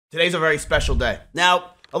Today's a very special day.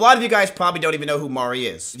 Now, a lot of you guys probably don't even know who Mari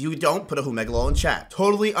is. If you don't, put a Humegalo in chat.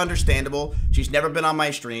 Totally understandable. She's never been on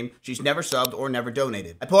my stream. She's never subbed or never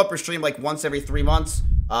donated. I pull up her stream like once every 3 months,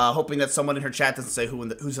 hoping that someone in her chat doesn't say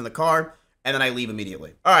who's in the car, and then I leave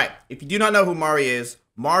immediately. All right, if you do not know who Mari is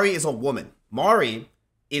a woman. Mari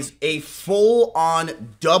is a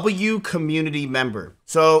full-on W community member.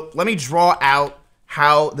 So let me draw out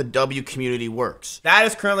how the W community works. That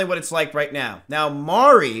is currently what it's like right now. Now,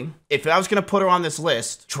 Mari, if I was gonna put her on this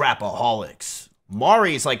list, Trapaholics.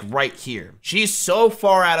 Mari is like right here. She's so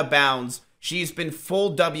far out of bounds. She's been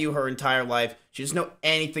full W her entire life. She doesn't know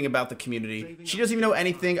anything about the community. She doesn't even know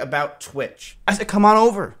anything about Twitch. I said, come on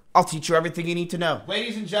over. I'll teach you everything you need to know.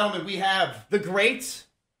 Ladies and gentlemen, we have the great,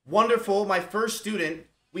 wonderful, my first student.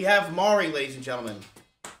 We have Mari, ladies and gentlemen.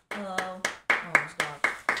 Hello. Oh, stop.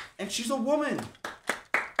 And she's a woman.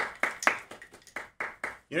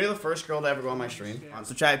 You're the first girl to ever go on my stream.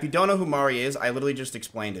 So chat, if you don't know who Mari is, I literally just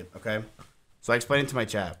explained it, okay? So I explained it to my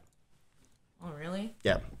chat. Oh, really?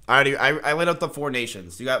 Yeah. I laid out the 4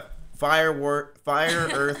 nations. You got fire,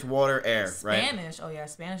 earth, water, air, right? Spanish. Oh, yeah.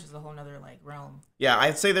 Spanish is a whole nother, like, realm. Yeah,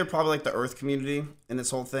 I'd say they're probably like the earth community in this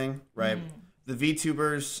whole thing, right? The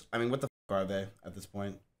VTubers, I mean, what the f are they at this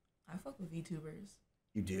point? I fuck with VTubers.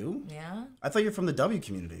 You do? Yeah. I thought you're from the W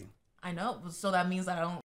community. I know. So that means that I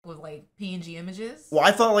don't with like PNG images. Well,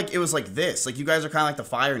 I thought like it was like this. Like you guys are kind of like the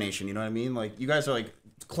Fire Nation. You know what I mean? Like you guys are like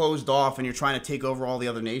closed off, and you're trying to take over all the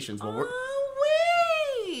other nations. Well,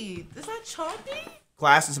 wait, is that choppy?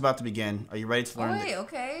 Class is about to begin. Are you ready to learn? Oh, wait,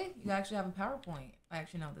 okay. You actually have a PowerPoint.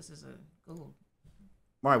 Actually, no, this is a Google.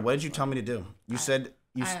 All right, what did you tell me to do? You said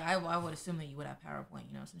you. I would assume that you would have PowerPoint.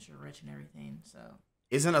 You know, since you're rich and everything. So.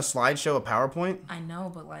 Isn't a slideshow a PowerPoint? I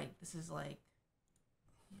know, but like this is like,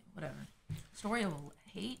 whatever. Story of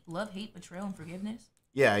hate, love, hate, betrayal, and forgiveness.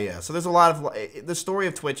 Yeah. So there's a lot of the story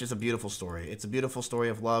of Twitch is a beautiful story. It's a beautiful story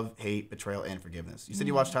of love, hate, betrayal, and forgiveness. You said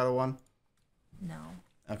you watched Tyler 1? No.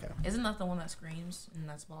 Okay. Isn't that the one that screams and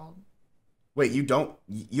that's bald? Wait, you don't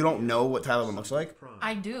know what Tyler 1 looks like?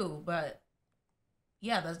 I do, but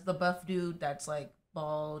yeah, that's the buff dude that's like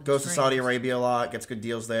bald. Goes to Saudi Arabia a lot, gets good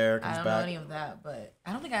deals there, comes I don't back. know any of that, but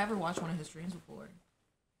I don't think I ever watched one of his streams before.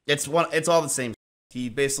 It's all the same. He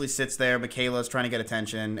basically sits there. Michaela's trying to get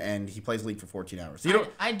attention, and he plays League for 14 hours. So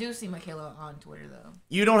I do see Michaela on Twitter though.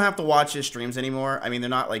 You don't have to watch his streams anymore. I mean, they're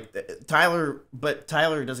not like Tyler, but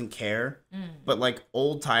Tyler doesn't care. But like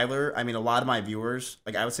old Tyler, I mean, a lot of my viewers,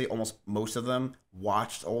 like I would say almost most of them,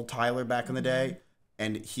 watched old Tyler back in the day,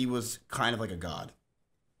 and he was kind of like a god.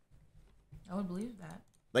 I would believe that.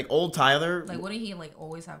 Like old Tyler. Like, wouldn't he like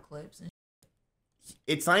always have clips? And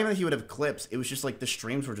it's not even that he would have clips. It was just like the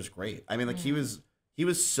streams were just great. I mean, like he was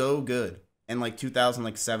so good in like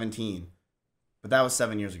 2017, but that was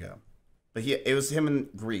 7 years ago. But it was him and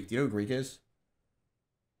Greek. Do you know who Greek is?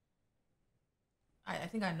 I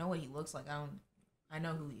think I know what he looks like. I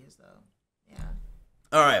know who he is though. Yeah.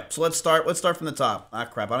 All right, so let's start from the top. Ah,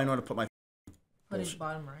 crap! I don't even know where to put my. Put his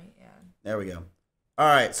bottom right. Yeah. There we go. All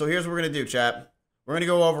right, so here's what we're gonna do, chat. We're gonna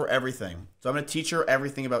go over everything. So I'm gonna teach her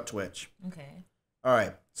everything about Twitch. Okay. All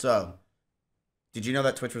right. So, did you know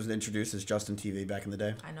that Twitch was introduced as Justin TV back in the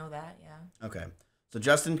day? I know that. Yeah. Okay. So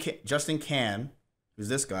Justin Can, who's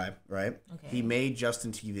this guy, right? Okay. He made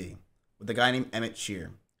Justin TV with a guy named Emmett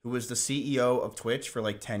Shear, who was the CEO of Twitch for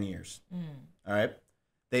like 10 years. All right.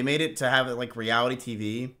 They made it to have it like reality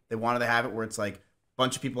TV. They wanted to have it where it's like a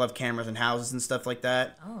bunch of people have cameras in houses and stuff like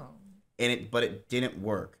that. Oh. But it didn't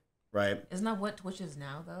work, right? Isn't that what Twitch is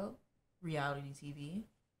now though? Reality TV.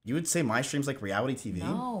 You would say my stream's like reality TV?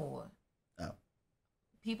 No. Oh.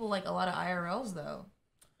 People like a lot of IRLs though.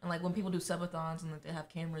 And like when people do subathons and like, they have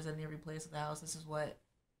cameras in every place of the house, this is what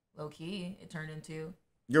low key it turned into.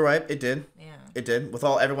 You're right. It did. Yeah. It did. With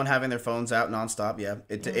everyone having their phones out nonstop. Yeah.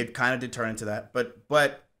 It kind of did turn into that.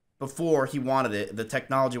 But before he wanted it, the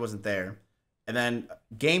technology wasn't there. And then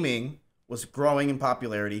gaming was growing in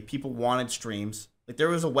popularity. People wanted streams. Like there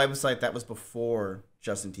was a website that was before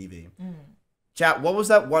Justin TV. Chat, what was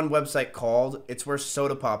that one website called? It's where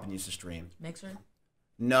Soda Poppin' used to stream. Mixer?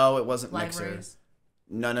 No, it wasn't Libraries?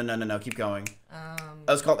 Mixer. No. Keep going. It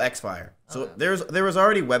was called Xfire. So there was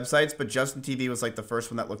already websites, but Justin TV was like the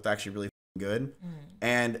first one that looked actually really good.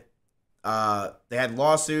 And they had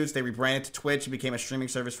lawsuits. They rebranded to Twitch. It became a streaming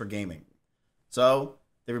service for gaming. So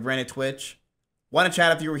they rebranded Twitch. Want to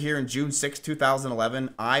chat if you were here in June 6,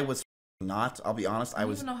 2011. I was not. I'll be honest. I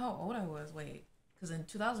don't even know how old I was. Wait. Because in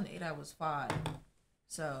 2008, I was 5.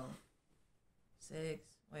 So, 6.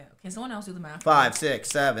 Wait, can someone else do the math? 5, 6,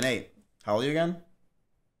 7, 8. How old are you again?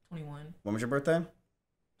 21. When was your birthday?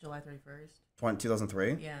 July 31st.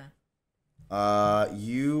 2003? Yeah.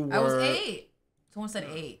 You were... I was 8. Someone said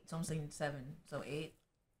 8. Someone said 7. So 8.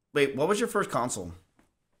 Wait, what was your first console?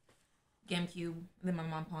 GameCube. And then my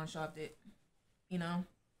mom pawn shopped it. You know?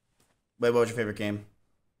 Wait, what was your favorite game?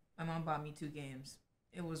 My mom bought me 2 games.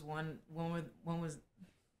 It was one was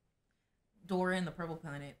Dora and the Purple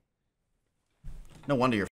Planet. No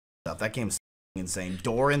wonder you're up. That game's insane.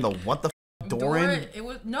 Dora in the what the Dora? It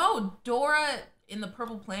was Dora in the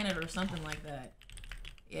Purple Planet or something like that.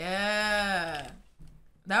 Yeah.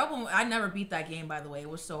 That one, I never beat that game, by the way. It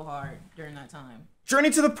was so hard during that time. Journey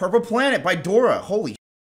to the Purple Planet by Dora. Holy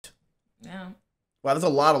shit. Yeah. Wow, there's a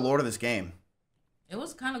lot of lore to this game. It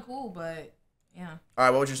was kind of cool, but yeah. All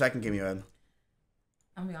right, what was your second game you had?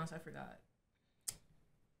 I'm gonna be honest, I forgot.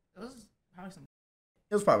 It was probably some.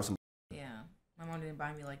 It was probably some. Yeah. My mom didn't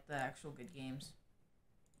buy me, like, the actual good games.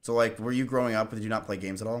 So, like, were you growing up, did you not play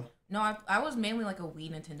games at all? No, I was mainly, like, a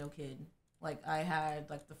Wii Nintendo kid. Like, I had,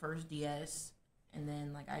 like, the first DS, and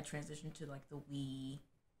then, like, I transitioned to, like, the Wii.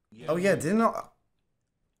 Oh, yeah,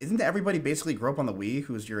 isn't everybody basically grow up on the Wii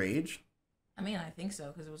who's your age? I mean, I think so,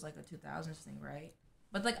 because it was, like, a 2000s thing, right?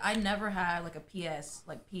 But, like, I never had, like, a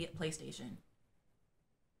PlayStation.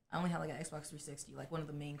 I only had, like, an Xbox 360, like, one of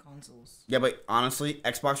the main consoles. Yeah, but honestly,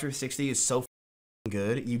 Xbox 360 is so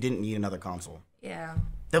good, you didn't need another console. Yeah.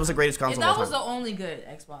 That was the greatest console of all That was time. the only good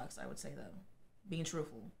Xbox, I would say, though. Being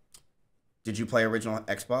truthful. Did you play original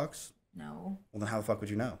Xbox? No. Well, then how the fuck would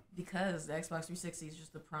you know? Because the Xbox 360 is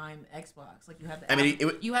just the prime Xbox. Like, you have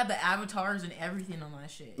the you have the avatars and everything on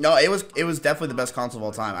that shit. No, it was definitely the best console of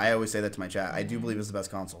all time. I always say that to my chat. I do believe it's the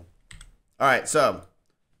best console. All right, so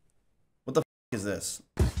what the fuck is this?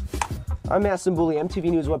 I'm Matt Sambouli, MTV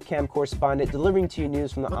News webcam correspondent, delivering to you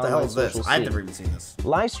news from the What the online hell is this? social I've scene. never even seen this.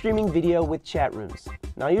 Live streaming video with chat rooms.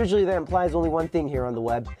 Now, usually that implies only one thing here on the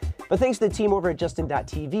web, but thanks to the team over at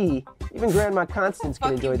Justin.tv, even Grandma Constance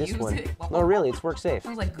can enjoy this one. No, really, it's work safe.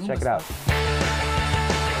 Like Check it out.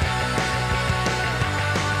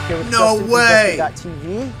 No way!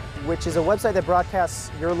 Justin.tv, which is a website that broadcasts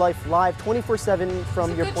your life live 24/7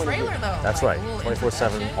 from your point of view. Though. That's like, right,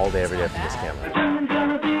 24/7, all day, every day from this camera.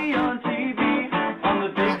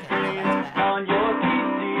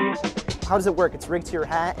 How does it work? It's rigged to your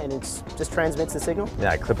hat and it just transmits the signal?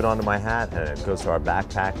 Yeah, I clip it onto my hat and it goes to our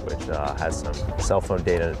backpack, which has some cell phone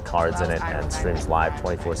data cards in it and streams live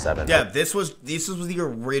 24/7. Yeah, this was the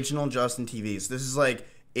original Justin TVs. This is like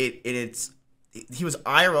he was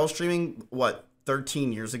IRL streaming what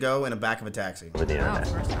 13 years ago in the back of a taxi. Over the internet.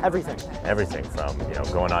 Everything. Everything from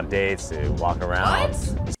going on dates to walking around.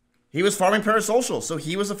 What? He was farming Parasocial, so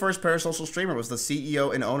he was the first Parasocial streamer. Was the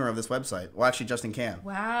CEO and owner of this website. Well, actually, Justin Cam.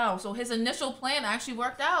 Wow. So his initial plan actually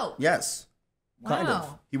worked out. Yes. Wow. Kind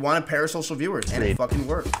of. He wanted Parasocial viewers, and it fucking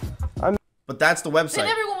worked. But that's the website. Then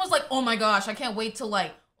everyone was like, "Oh my gosh, I can't wait till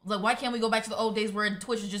like why can't we go back to the old days where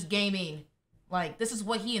Twitch is just gaming? Like this is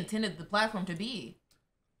what he intended the platform to be."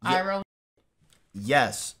 Yeah. IRL.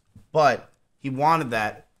 Yes, but he wanted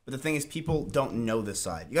that. But the thing is, people don't know this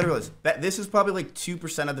side. You gotta realize that this is probably like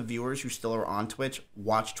 2% of the viewers who still are on Twitch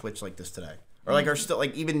watch Twitch like this today, or like are still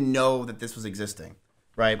like even know that this was existing,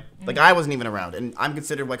 right? Like I wasn't even around, and I'm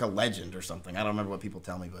considered like a legend or something. I don't remember what people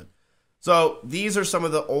tell me, but so these are some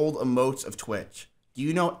of the old emotes of Twitch. Do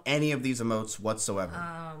you know any of these emotes whatsoever?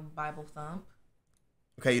 Bible Thump.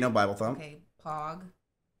 Okay, you know Bible Thump. Okay, Pog.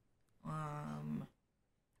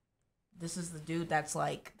 This is the dude that's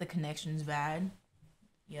like the connection's bad.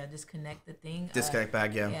 Yeah, disconnect the thing. Disconnect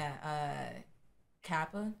bag, yeah. Yeah,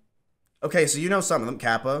 Kappa. Okay, so you know some of them.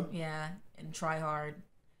 Kappa. Yeah, and Try Hard.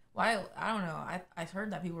 Why? I don't know. I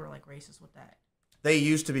heard that people were like racist with that. They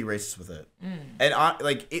used to be racist with it, and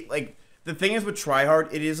the thing is with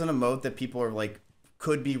Tryhard, it is an emote that people are like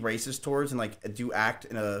could be racist towards and like do act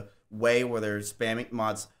in a way where they're spamming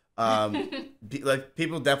mods. Like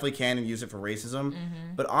people definitely can and use it for racism,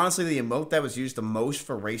 but honestly, the emote that was used the most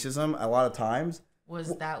for racism a lot of times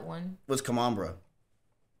was that one was Kamambra.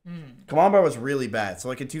 Kamambra was really bad. So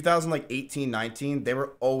like in 2018, 19, they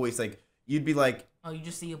were always like you'd be like, oh, you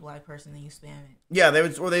just see a black person and you spam it. Yeah, they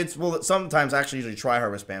would, or they'd, well, sometimes actually usually Tryhard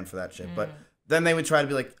was spammed for that shit, but then they would try to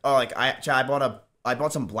be like, oh, like I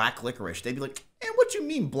bought some black licorice. They'd be like, what you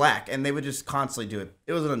mean black? And they would just constantly do it.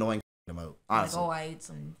 It was an annoying emote, honestly. Like, oh, I ate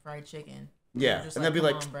some fried chicken. Yeah, and they'd be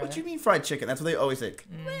like, on, what you mean fried chicken? That's what they always say.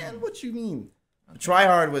 Man, what you mean? Okay.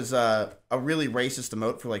 Tryhard was a really racist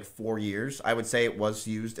emote for like 4 years. I would say it was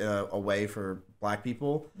used a way for black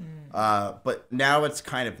people, but now it's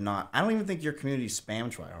kind of not. I don't even think your community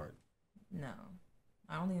spam Tryhard. No,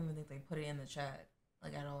 I don't even think they put it in the chat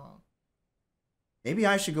like at all. Maybe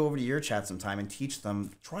I should go over to your chat sometime and teach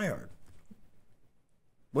them Tryhard.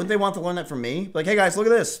 Wouldn't they want to learn that from me? Like, hey guys, look at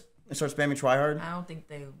this. and start spamming tryhard? I don't think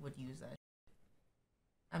they would use that.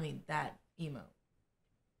 I mean, that emote.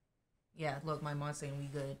 Yeah, look, my mom's saying we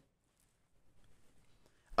good.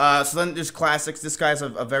 So then there's classics. This guy's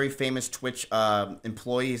a very famous Twitch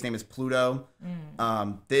employee. His name is Pluto.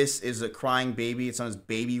 This is a crying baby. It's on his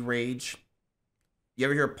baby rage. You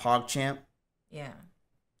ever hear of PogChamp? Yeah.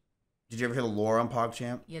 Did you ever hear the lore on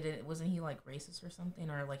PogChamp? Yeah, wasn't he like racist or something?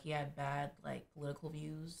 Or like he had bad like political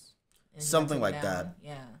views? Something like that.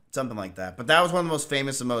 Yeah. Something like that. But that was one of the most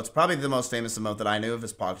famous emotes. Probably the most famous emote that I knew of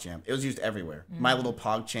is PogChamp. It was used everywhere. My Little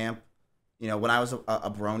PogChamp. You know, when I was a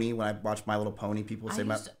brony, when I watched My Little Pony, people would say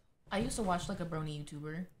I used to watch like a brony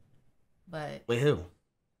YouTuber, but wait, who?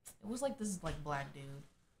 It was like this like black dude.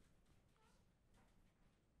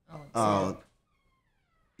 Oh,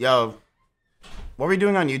 yo, what were you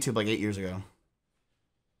doing on YouTube like 8 years ago?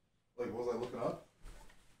 Like, what was I looking up?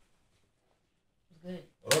 It was good.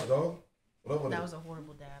 What up, dog? What up? That was a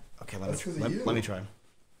horrible dab. Okay, let me try.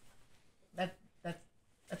 That's Nice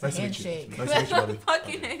a to meet you. handshake. Nice to meet you, buddy.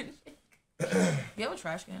 Fucking handshake. You have a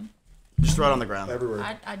trash can? Just throw it on the ground.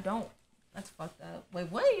 Everywhere. I don't. That's fucked up.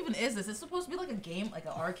 Wait, what even is this? It's supposed to be like a game, like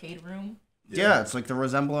an arcade room. Yeah, it's like the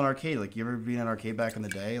resemble an arcade. Like, you ever been in an arcade back in the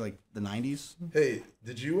day, like the 90s? Hey,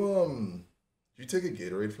 did you take a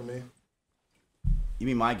Gatorade from me? You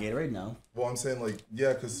mean my Gatorade? No. Well, I'm saying like,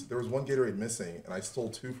 yeah, because there was one Gatorade missing, and I stole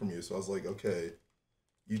 2 from you. So I was like, okay,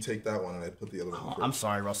 you take that one, and I put the other one. Oh, I'm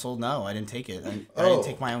sorry, Russell. No, I didn't take it. I didn't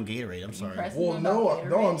take my own Gatorade. I'm sorry. Well, no,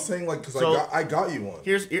 I'm saying like because I got you one.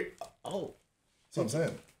 Oh, that's what I'm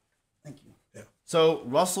saying. Thank you. Yeah. So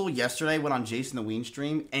Russell yesterday went on Jason the Ween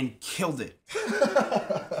stream and killed it.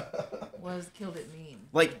 What does killed it mean?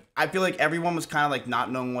 Like, I feel like everyone was kind of like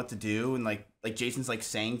not knowing what to do, and like Jason's like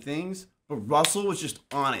saying things, but Russell was just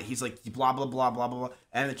on it. He's like blah blah blah blah blah blah,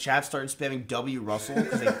 and the chat started spamming W Russell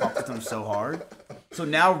because they fucked with him so hard. So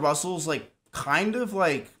now Russell's like kind of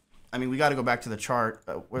like, I mean, we got to go back to the chart.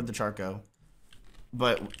 Where'd the chart go?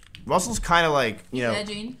 But Russell's kind of like, you know,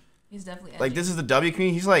 edging. He's definitely edging. Like, this is the W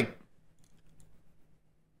community. He's like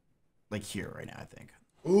here right now, I think.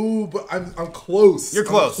 Ooh, but I'm close. You're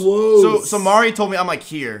close. I'm close. So Mari told me I'm like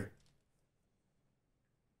here.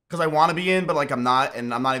 Because I want to be in, but like I'm not,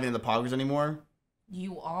 and I'm not even in the poggers anymore.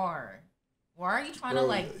 You are. Why are you trying to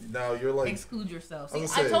like? Now you're like exclude yourself. See,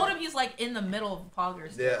 I told him he's like in the middle of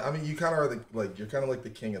poggers. Yeah, I mean, you kind of are you're kind of like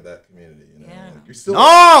the king of that community. You know? Yeah. Like, you're still.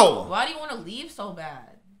 No. Why do you want to leave so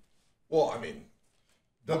bad? Well, I mean,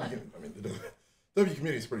 the W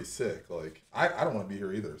community is pretty sick. Like, I don't want to be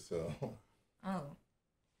here either. So. Oh.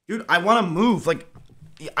 Dude, I want to move. Like,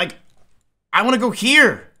 I want to go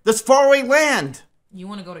here. This faraway land. You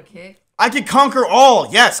want to go to Kick? I could conquer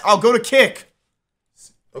all. Yes, I'll go to Kick.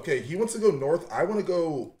 Okay, he wants to go north. I want to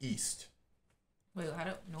go east. Wait, how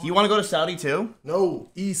do? Do you want to go to Saudi too? No,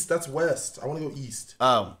 east. That's west. I want to go east.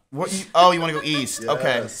 Oh, what? You want to go east? Yes.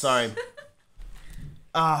 Okay, sorry.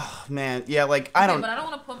 Oh man, yeah. Like I don't. But I don't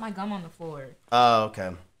want to put my gum on the floor. Oh,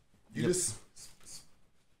 okay. You just.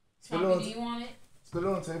 Tommy, do you want it? Spit it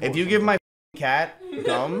on the table. If you give my cat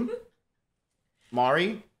gum,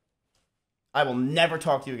 Mari, I will never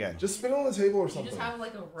talk to you again. Just spit it on the table or something. You just have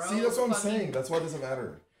like a row. See, that's what I'm saying. That's why it doesn't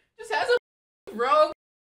matter. Just has a row.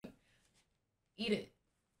 Eat it.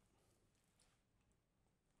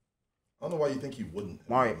 I don't know why you think he wouldn't.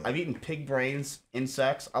 Mari, I've eaten pig brains,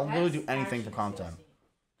 insects. I'll literally do anything for content.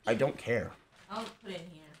 I don't care. I'll put it in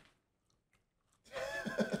here.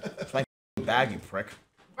 It's my bag, you prick.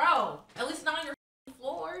 Bro, at least not on your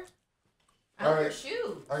floor. I like your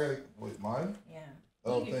shoes. I gotta wait. Mine? Yeah.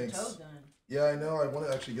 Oh, you get thanks. your toes done. Yeah, I know. I want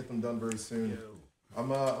to actually get them done very soon. I'm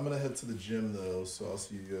gonna head to the gym though, so I'll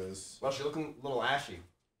see you guys. Well, you're looking a little ashy.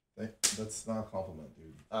 That's not a compliment,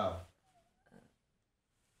 dude. Oh.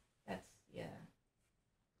 That's yeah.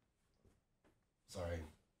 Sorry.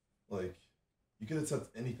 Like, you could have said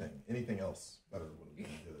anything else better would have been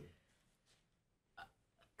good.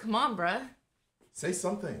 Come on, bruh. Say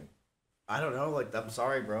something. I don't know. Like, I'm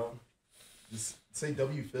sorry, bro. Just say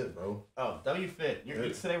W fit, bro. Oh, W fit. Your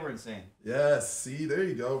eats today were insane. Yes. See, there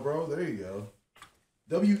you go, bro. There you go.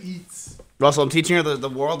 W eats. Russell, I'm teaching her the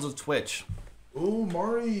worlds of Twitch. Ooh,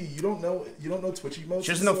 Mari, you don't know Twitch emotes?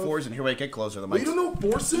 She doesn't know Forzen. Here, wait, get closer. The mic. You don't know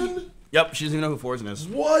Forzen? Yep, she doesn't even know who Forzen is.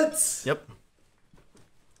 What? Yep.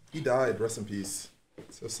 He died. Rest in peace.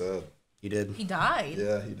 So sad. He did. He died.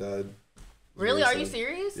 Yeah, he died. Really? Really Are you sad.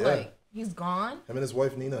 serious? Yeah. Like, he's gone? Him and his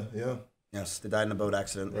wife Nina. Yeah. Yes, they died in a boat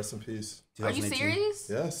accident. Rest in peace. Are you serious?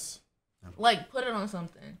 Yes. Like, put it on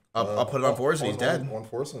something. I'll put it on Forzen. He's dead. On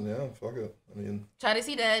Forzen, yeah. Fuck it. I mean. Chat, is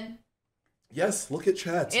he dead? Yes. Look at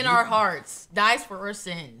chat. In our hearts. Dies for our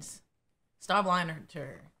sins. Stop lying to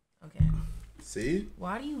her. Okay. See?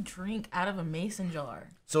 Why do you drink out of a mason jar?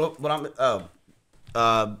 So what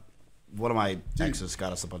one of my exes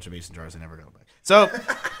got us a bunch of mason jars. I never got them back. So,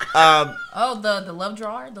 Oh, the love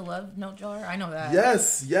jar, the love note jar. I know that.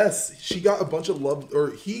 Yes. She got a bunch of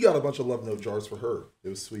he got a bunch of love note jars for her. It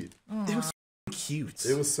was sweet. it was cute.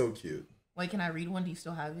 It was so cute. Wait, can I read one? Do you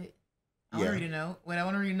still have it? I Yeah. want to read a note. Wait, I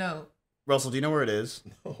want to read a note. Russell, do you know where it is?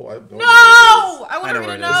 No, I don't. No, I want I to know read a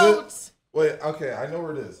where it note. is. Wait, okay, I know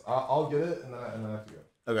where it is. I'll get it and then I have to go.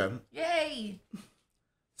 Okay. Yay!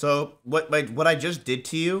 So what I just did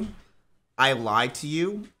to you, I lied to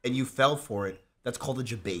you and you fell for it. That's called a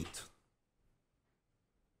debate.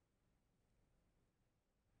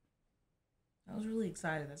 I was really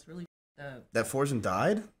excited. That's really up. That Forzen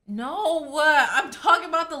died? No, I'm talking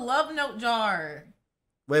about the love note jar.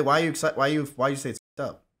 Wait, why are you excited? Why you say it's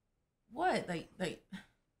up? What? Like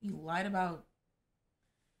you lied about?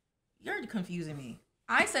 You're confusing me.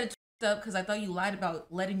 I said it's up because I thought you lied about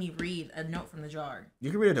letting me read a note from the jar. You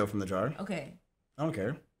can read a note from the jar. Okay. I don't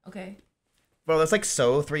care. Okay. Bro, that's like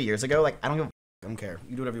 3 years ago. Like, I don't give a f- I don't care.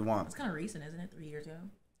 You do whatever you want. That's kind of recent, isn't it? 3 years ago.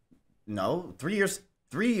 No, 3 years.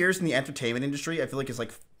 3 years in the entertainment industry, I feel like it's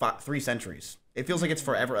like 3 centuries. It feels like it's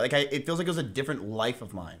forever. Like it feels like it was a different life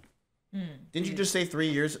of mine. Didn't you just say 3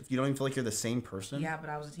 years? You don't even feel like you're the same person? Yeah, but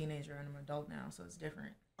I was a teenager and I'm an adult now, so it's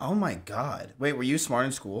different. Oh my god. Wait, were you smart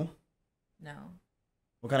in school? No,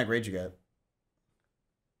 What kind of grade you get?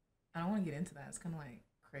 I don't want to get into that. It's kind of like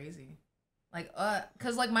crazy. Like,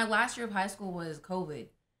 cause like my last year of high school was COVID,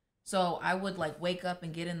 so I would like wake up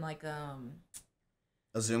and get in like A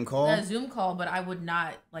Zoom call? a Zoom call, but I would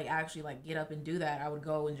not like actually like get up and do that. I would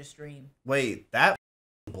go and just stream. Wait, that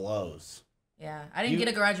blows. Yeah, I didn't get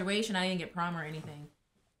a graduation. I didn't get prom or anything.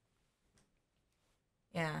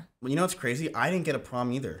 Yeah. Well, you know what's crazy? I didn't get a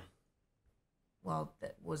prom either. Well,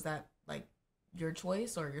 was that like your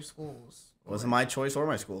choice or your school's? It wasn't my choice or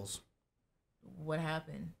my school's. What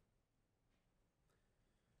happened?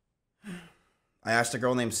 I asked a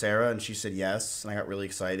girl named Sarah, and she said yes, and I got really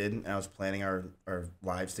excited, and I was planning our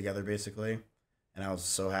lives together, basically, and I was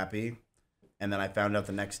so happy. And then I found out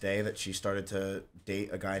the next day that she started to date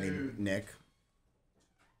a guy named Nick.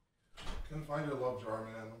 Couldn't find your love jar,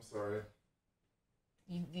 man. I'm sorry.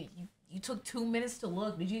 You took 2 minutes to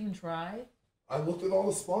look. Did you even try? I looked at all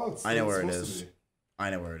the spots. I know It's where it supposed is. to be. I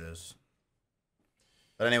know where it is.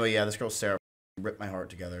 But anyway, yeah, this girl Sarah ripped my heart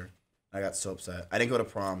together. I got so upset. I didn't go to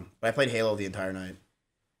prom, but I played Halo the entire night.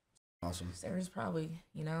 Awesome. Sarah's probably,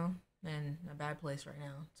 in a bad place right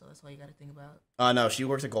now. So that's all you got to think about. No, she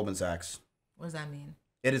works at Goldman Sachs. What does that mean?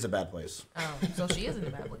 It is a bad place. Oh, so she is in a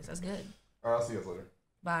bad place. That's good. All right, I'll see you guys later.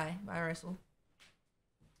 Bye. Bye, Russell.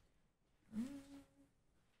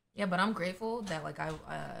 Yeah, but I'm grateful that like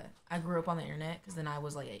I grew up on the internet because then I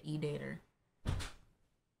was like an e-dater.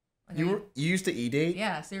 Like, You used to e-date?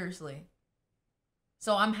 Yeah, seriously.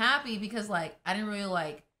 So I'm happy because like I didn't really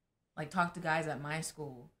like talk to guys at my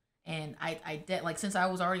school, and I did like since I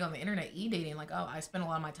was already on the internet e-dating, like I spent a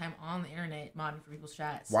lot of my time on the internet modding for people's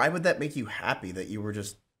chats. Why would that make you happy that you were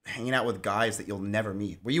just hanging out with guys that you'll never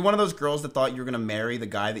meet? Were you one of those girls that thought you were going to marry the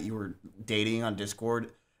guy that you were dating on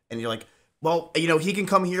Discord, and you're like, well, he can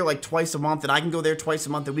come here like twice a month and I can go there twice a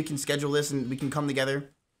month and we can schedule this and we can come together?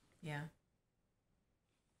 Yeah.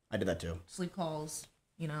 I did that too. Sleep calls,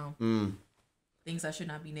 things that should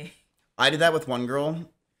not be named. I did that with one girl.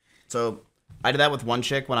 So I did that with one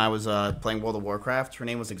chick when I was playing World of Warcraft. Her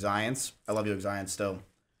name was Exiance. I love you, Exiance, still.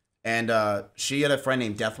 And she had a friend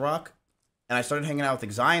named Deathrock. And I started hanging out with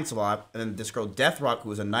Exiance a lot. And then this girl, Deathrock, who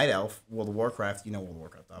was a night elf, World of Warcraft. You know World of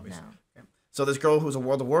Warcraft, obviously. No. Okay. So this girl who was a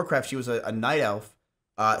World of Warcraft, she was a night elf,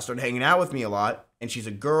 started hanging out with me a lot. And she's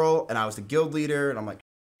a girl, and I was the guild leader. And I'm like,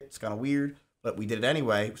 it's kind of weird. But we did it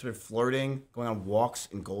anyway. We started flirting, going on walks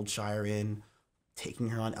in Goldshire Inn, taking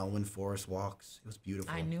her on Elwyn Forest walks. It was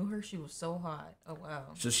beautiful. I knew her. She was so hot. Oh, wow.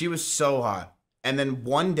 So she was so hot. And then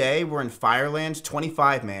one day, we're in Firelands,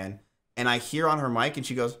 25 man, and I hear on her mic, and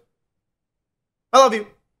she goes, I love you.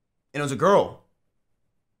 And it was a girl.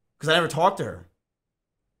 Because I never talked to her.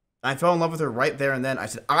 I fell in love with her right there and then. I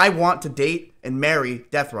said, I want to date and marry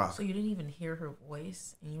Deathrock. So you didn't even hear her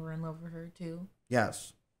voice, and you were in love with her, too?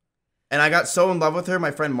 Yes. And I got so in love with her,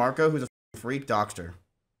 my friend Marco, who's a freak, doxed her.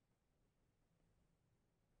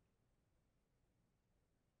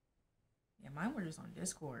 Yeah, mine were just on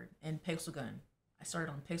Discord and Pixel Gun. I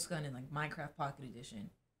started on Pixel Gun in like Minecraft Pocket Edition.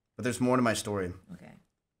 But there's more to my story. Okay.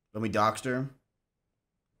 When we doxed her,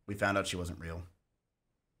 we found out she wasn't real.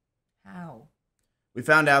 How? We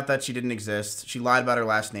found out that she didn't exist. She lied about her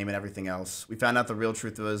last name and everything else. We found out the real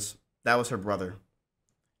truth was that was her brother.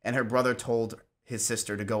 And her brother told his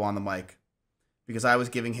sister to go on the mic because I was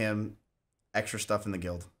giving him extra stuff in the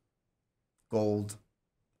guild. Gold,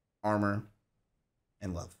 armor,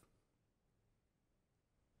 and love.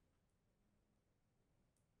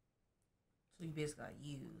 So you basically got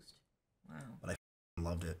used. Wow. But I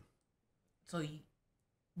loved it. So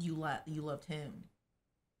you loved him.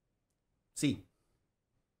 See.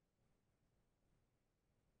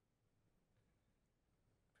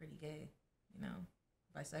 Pretty gay, you know,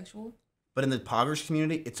 bisexual. But in the poggers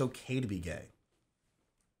community, it's okay to be gay.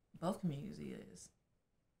 Both communities he is.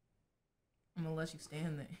 I'm gonna let you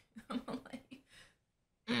stand there. I'm gonna let you.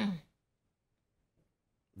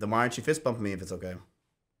 Then why aren't you fist bumping me if it's okay?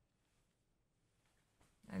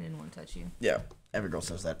 I didn't want to touch you. Yeah, every girl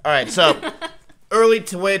says that. All right, so early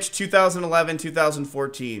Twitch, 2011,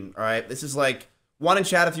 2014. All right, this is like one in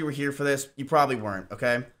chat. If you were here for this, you probably weren't.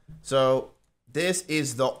 Okay, so this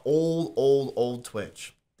is the old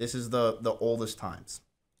Twitch. This is the oldest times.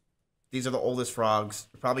 These are the oldest frogs.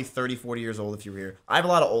 Probably 30, 40 years old if you were here. I have a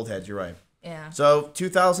lot of old heads. You're right. Yeah. So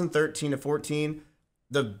 2013 to 14,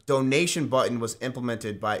 the donation button was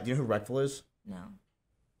implemented by. Do you know who Reckful is? No.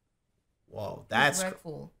 Whoa, that's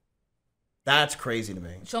crazy to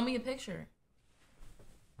me. Show me a picture.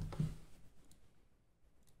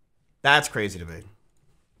 That's crazy to me.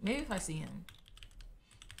 Maybe if I see him.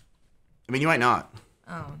 I mean, you might not.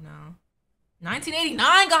 Oh no.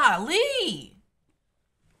 1989, golly.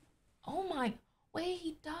 Oh my, wait,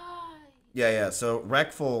 he died. Yeah. So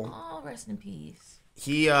Reckful, Oh, rest in peace.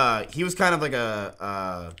 he was kind of like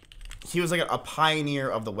a pioneer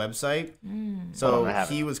of the website. So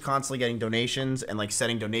he was constantly getting donations and like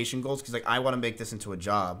setting donation goals because like I want to make this into a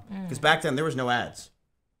job because back then there was no ads.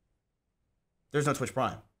 There's no Twitch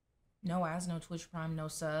Prime. No ads, no Twitch Prime, no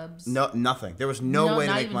subs. No, nothing. There was no way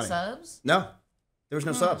to make money. Not even subs? No, there was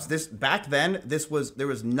no subs. Back then there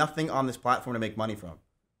was nothing on this platform to make money from.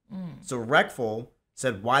 So Reckful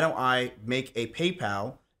said, why don't I make a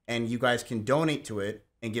PayPal and you guys can donate to it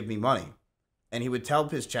and give me money? And he would tell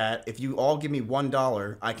his chat, if you all give me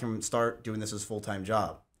 $1, I can start doing this as a full-time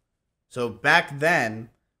job. So back then,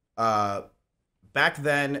 were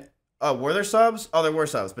there subs? Oh, there were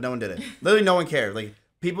subs, but no one did it. Literally no one cared. Like,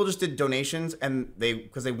 people just did donations and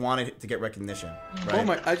because they wanted to get recognition. Right? Oh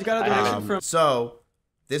my, I just got a donation from... So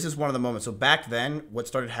this is one of the moments. So back then, what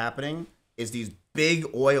started happening is these big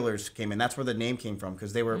oilers came in. That's where the name came from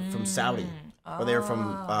because they were from Saudi or they were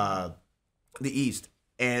from the East.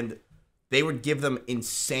 And they would give them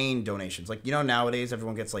insane donations. Like, you know, nowadays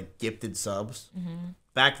everyone gets like gifted subs.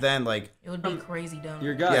 Back then, like... It would be crazy donation.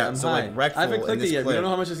 Your guy, yeah, so like Reckful I haven't clicked it yet. We don't know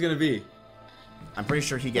how much it's going to be. I'm pretty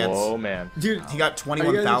sure he gets... Oh, man. Dude, he got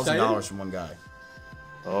 $21,000 from one guy.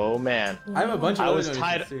 Oh, man. I have a bunch of I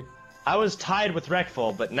was tied with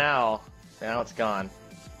Reckful, but now it's gone.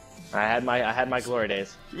 I had my glory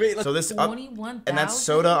days. Wait, so this and that's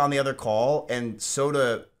Soda on the other call, and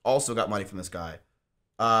Soda also got money from this guy.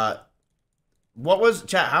 What was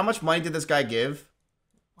chat? How much money did this guy give?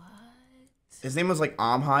 What? His name was like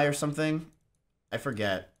Amhai or something. I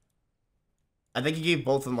forget. I think he gave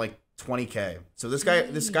both of them like 20K. So this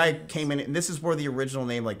guy came in, and this is where the original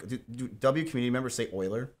name, like, do W community members say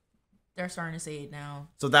Oiler? They're starting to say it now.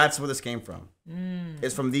 So that's where this came from.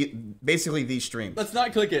 It's from basically these streams. Let's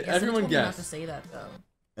not click it. Yes, Everyone guess. Not to say that though.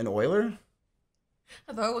 An Oiler?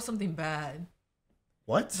 I thought it was something bad.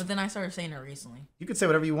 What? But then I started saying it recently. You could say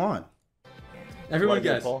whatever you want. Everyone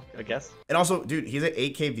guess. I guess. And also, dude, he's at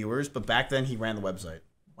 8K viewers, but back then he ran the website.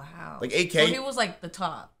 Wow. Like 8K. So he was like the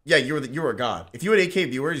top. Yeah, you were a god. If you had 8K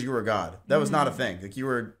viewers, you were a god. That was not a thing. Like you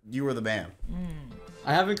were the man.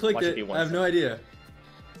 I haven't clicked it. I have no idea.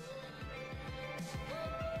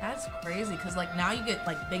 That's crazy, because like now you get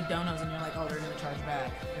like big donos and you're like, oh, they're gonna charge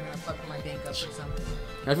back. They're gonna fuck my bank up or something.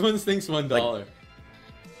 Everyone thinks $1.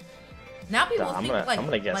 Now people I'm think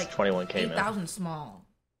gonna guess like 21K, 8,000 small.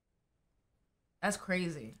 That's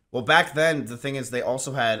crazy. Well, back then the thing is they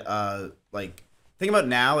also had like think about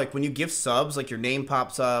now, like when you give subs, like your name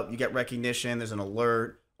pops up, you get recognition, there's an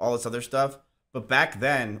alert, all this other stuff. But back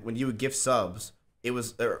then when you would give subs, it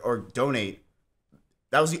was or donate.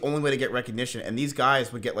 That was the only way to get recognition, and these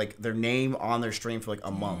guys would get like their name on their stream for like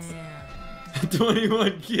a month.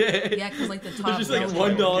 21K. Yeah, because like the top. It's just like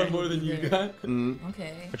 $1 more than you got.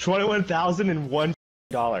 Okay. $21,001.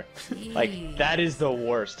 Like that is the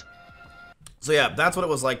worst. So yeah, that's what it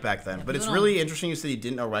was like back then. But it's really interesting you said you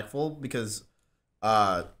didn't know Reckful because,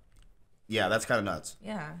 yeah, that's kind of nuts.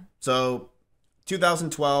 Yeah. So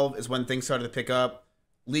 2012 is when things started to pick up.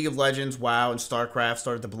 League of Legends, WoW, and StarCraft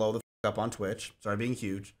started to blow the up on Twitch, started being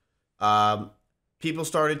huge. People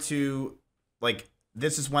started to like.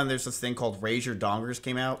 This is when there's this thing called Raise Your Dongers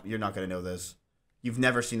came out. You're not gonna know this. You've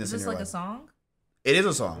never seen this. Is this like a song? It is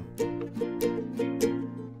a song.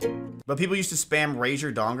 But people used to spam raise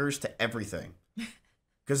your dongers to everything.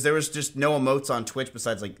 Because there was just no emotes on Twitch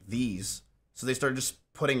besides like these. So they started just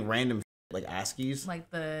putting random like ASCIIs.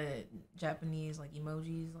 Like the Japanese like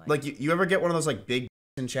emojis. Like you ever get one of those like big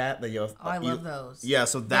in chat that you have, I love those. Yeah,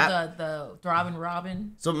 so that the Throbbing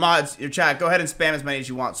Robin. So mods, your chat, go ahead and spam as many as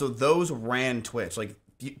you want. So those ran Twitch. Like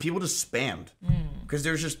people just spammed. Because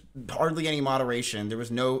there's just hardly any moderation. There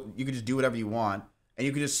was no, you could just do whatever you want. And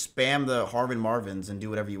you could just spam the Harvin Marvins and do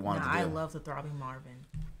whatever you wanted to do. I love the Throbbing Marvin.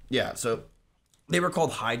 Yeah, so they were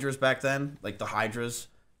called Hydras back then, like the Hydras.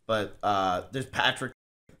 But there's Patrick.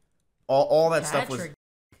 All that stuff was.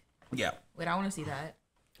 Yeah. Wait, I want to see that.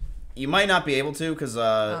 You might not be able to, because.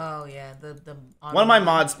 Oh yeah, the. One of my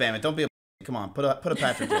mods spam it. Don't be a. Come on, put a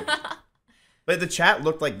Patrick. But the chat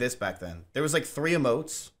looked like this back then. There was like 3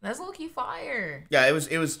 emotes. That's low-key fire. Yeah, it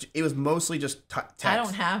was mostly just text. I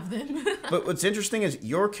don't have them. But what's interesting is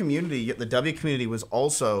your community, the W community, was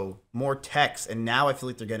also more text, and now I feel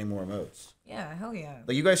like they're getting more emotes. Yeah, hell yeah.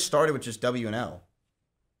 Like you guys started with just W and L.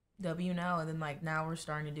 W and L, and then like now we're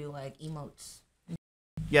starting to do like emotes.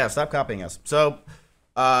 Yeah, stop copying us. So,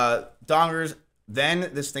 dongers.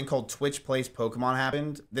 Then this thing called Twitch Plays Pokemon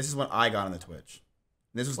happened. This is when I got on the Twitch.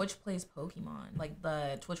 This was Twitch Plays Pokemon, like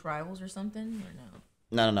the Twitch Rivals or something, or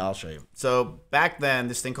no? No, I'll show you. So back then,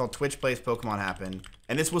 this thing called Twitch Plays Pokemon happened,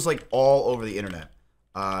 and this was like all over the internet.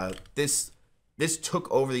 This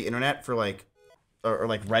took over the internet for like, or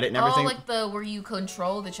like Reddit and everything. Oh, like the where you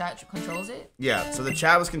control the chat controls it. Yeah, so the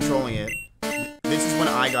chat was controlling it. This is when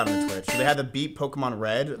I got on the Twitch. So they had the beat Pokemon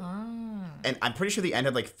Red, and I'm pretty sure the end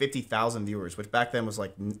had like 50,000 viewers, which back then was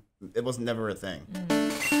like it was never a thing.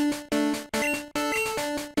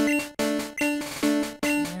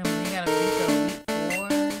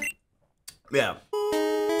 Yeah.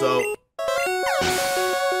 So,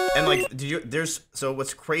 and like, so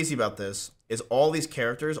what's crazy about this is all these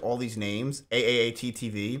characters, all these names,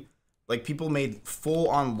 AAATTV, like people made full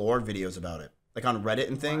on lore videos about it, like on Reddit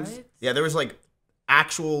and things. What? Yeah, there was like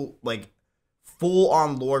actual, like full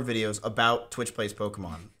on lore videos about Twitch Plays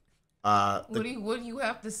Pokemon. What do you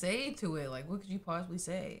have to say to it? Like, what could you possibly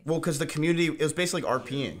say? Well, because the community, it was basically like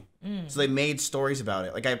RPing. So they made stories about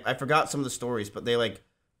it. Like, I forgot some of the stories, but they like,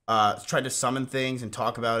 tried to summon things and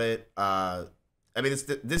talk about it. I mean,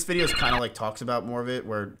 this video is kind of like talks about more of it,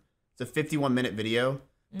 where it's a 51-minute video.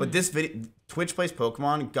 But this video, Twitch Plays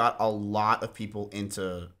Pokemon, got a lot of people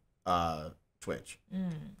into Twitch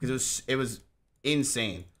because it was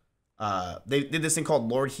insane. They did this thing called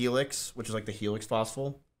Lord Helix, which is like the Helix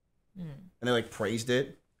fossil, and they like praised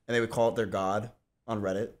it, and they would call it their god on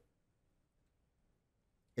Reddit.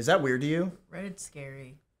 Is that weird to you? Reddit's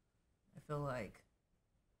scary. I feel like.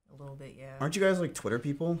 A little bit, yeah. Aren't you guys like Twitter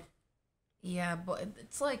people? Yeah, but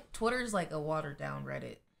it's like Twitter's like a watered down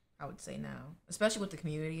Reddit, I would say now, especially with the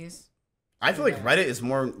communities. I feel like Reddit is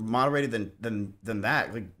more moderated than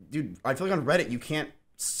that. Like, dude, I feel like on Reddit you can't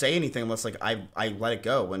say anything unless like I let it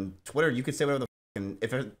go. When Twitter, you could say whatever and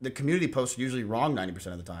if the community posts are usually wrong 90%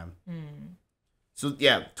 of the time. So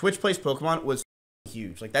yeah, Twitch Plays Pokemon was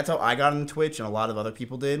huge. Like that's how I got into Twitch, and a lot of other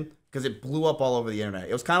people did, because it blew up all over the internet.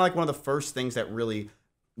 It was kind of like one of the first things that really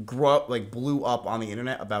blew up on the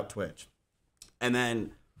internet about Twitch.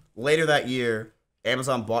 And later that year,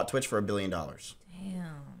 Amazon bought Twitch for $1 billion. Damn.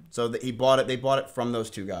 So they bought it from those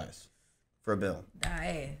two guys for $1 billion.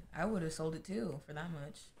 I would have sold it too for that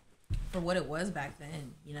much, for what it was back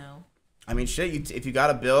then. You know. I mean, shit. If you got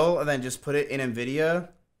a bill and then just put it in Nvidia,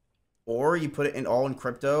 or you put it in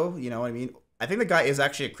crypto. You know what I mean? I think the guy is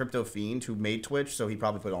actually a crypto fiend who made Twitch, so he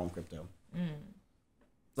probably put it all in crypto.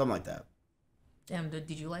 Something like that. Damn, did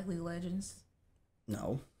you like League of Legends?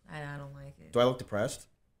 No. I don't like it. Do I look depressed?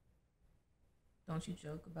 Don't you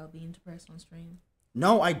joke about being depressed on stream?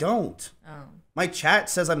 No, I don't. Oh. My chat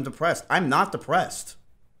says I'm depressed. I'm not depressed.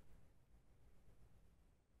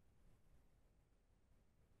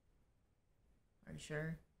 Are you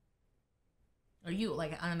sure? Are you,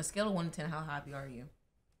 like, on a scale of 1 to 10, how happy are you?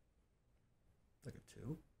 Like a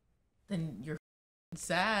 2. Then you're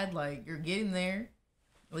sad, like, you're getting there.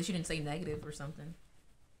 At least you didn't say negative or something.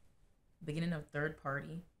 Beginning of third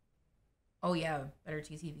party. Oh yeah, better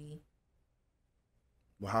TTV.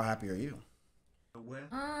 Well, how happy are you?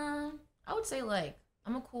 I would say like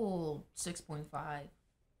I'm a cool 6.5. That's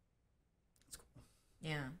cool.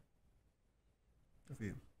 Yeah. Good for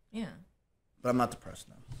you. Yeah. But I'm not depressed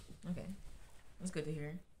now. Okay. That's good to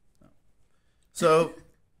hear. No. So,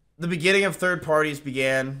 the beginning of third parties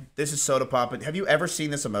began. This is Soda Pop. Have you ever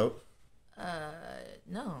seen this emote?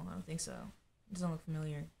 No, I don't think so. It doesn't look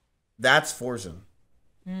familiar. That's Forzen.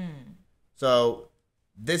 So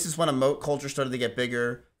this is when emote culture started to get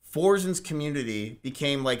bigger. Forzen's community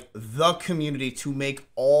became like the community to make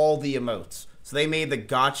all the emotes. So they made the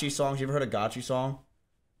gotchi songs. You ever heard a gotchi song?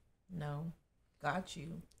 No. Got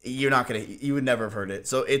you. You would never have heard it.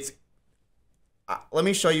 So it's, let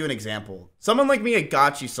me show you an example. Someone like me, a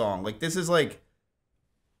gotchi song. Like this is like,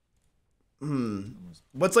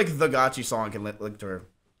 what's like the gotchi song I can look to her?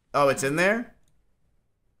 Oh, it's in there?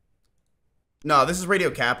 No, this is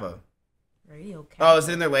Radio Kappa. Radio Kappa. Oh, is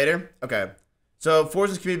it in there later? Okay. So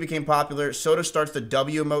Forzen's community became popular. Soda starts the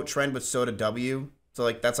W emote trend with Soda W. So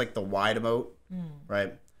like that's like the wide emote,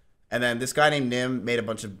 right? And then this guy named Nim made a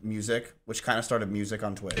bunch of music, which kind of started music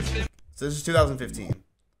on Twitch. So this is 2015.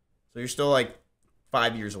 So you're still like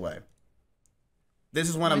 5 years away. This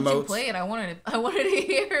is when emotes. You play it. I wanted to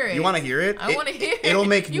hear it. You want to hear it? I want to hear it. It'll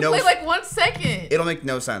make you play like 1 second. It'll make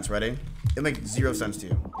no sense. Ready? It'll make zero sense to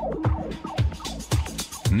you.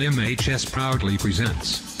 Nim HS proudly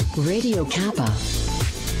presents Radio Kappa.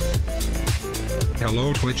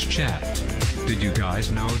 Hello Twitch chat. Did you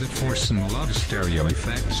guys know that Forsen loves stereo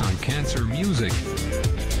effects on cancer music?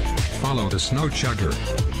 Follow the snow chugger.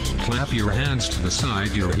 Clap your hands to the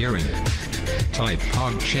side you're hearing. Type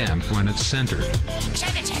PogChamp when it's centered.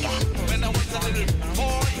 When I was a little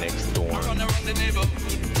boy, next door.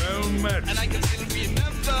 Well met. And I can still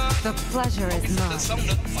remember. The pleasure is The mine. sound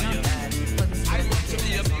of fire. I want to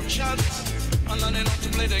be a big shot. And learning how to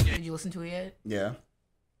play the game. Did you listen to it yet? Yeah.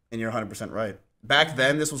 And you're 100% right. Back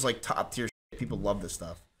then, this was like top tier shit. People love this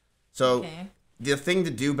stuff. So the thing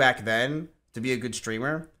to do back then to be a good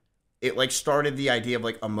streamer, it like started the idea of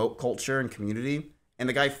like emote culture and community. And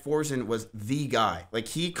the guy Forzen was the guy. Like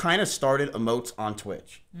he kind of started emotes on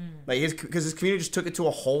Twitch. Like because his community just took it to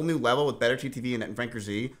a whole new level with Better TTV and Franker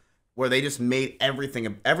Z, where they just made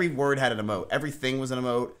everything. Every word had an emote. Everything was an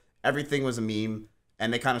emote. Everything was a meme.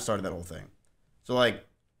 And they kind of started that whole thing. So like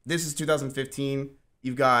this is 2015.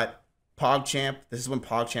 You've got PogChamp. This is when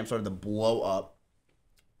PogChamp started to blow up.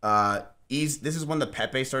 This is when the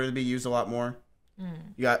Pepe started to be used a lot more.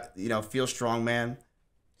 You got, Feel Strong Man.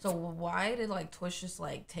 So why did like Twitch just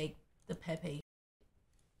like take the Pepe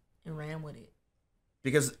and ran with it?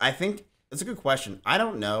 Because I think it's a good question. I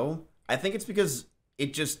don't know. I think it's because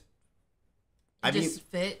it just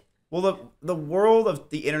fit. Well, the world of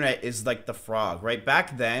the internet is like the frog, right?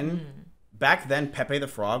 Back then, Pepe the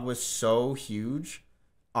Frog was so huge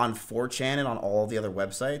on 4chan and on all the other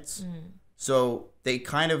websites. So they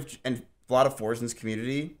kind of, and a lot of Forzen's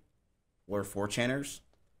community were 4chaners.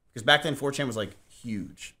 Because back then 4chan was like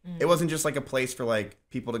huge. It wasn't just like a place for like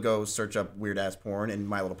people to go search up weird ass porn and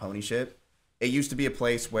My Little Pony shit. It used to be a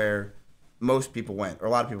place where most people went, or a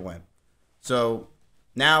lot of people went. So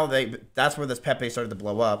now that's where this Pepe started to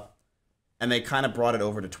blow up, and they kind of brought it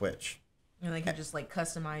over to Twitch. And they can just like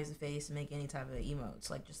customize the face and make any type of emotes,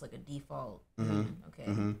 like just like a default.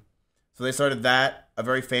 Okay. So they started that. A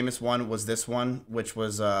very famous one was this one, which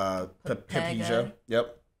was Pepija.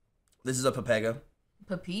 Yep. This is a Pepega.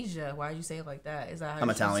 Pepija? Why did you say it like that? Is that how I'm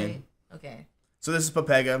you should Italian. say it? Okay. So this is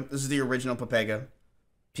Pepega. This is the original Pepega.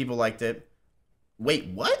 People liked it. Wait,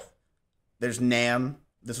 what? There's Nam.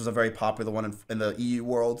 This was a very popular one in the EU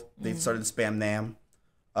world. They started to spam Nam.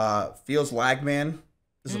 Feels Lagman.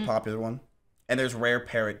 This is a popular one. And there's Rare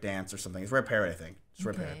Parrot Dance or something. It's Rare Parrot, I think. It's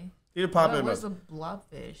Rare Parrot. These are popular. What's a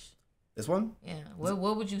blobfish? This one? Yeah.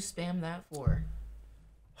 What would you spam that for?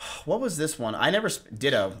 What was this one? I never...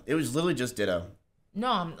 Ditto. It was literally just Ditto. No,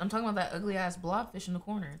 I'm talking about that ugly ass blobfish in the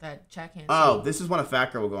corner that chat can't see. Oh, this is when a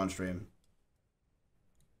fat girl will go on stream.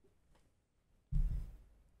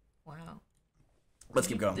 Wow. Let's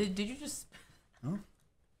keep going. Did you just... Huh?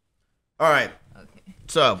 All right. Okay.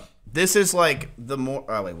 So, this is like the more...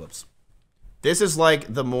 Oh, wait, whoops. This is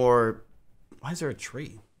like the more... Why is there a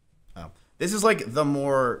tree? Oh. This is like the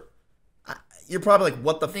more... You're probably like,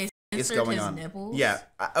 what the f is going on? Nipples? Yeah.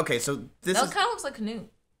 Okay, so this that kind of looks like Canute.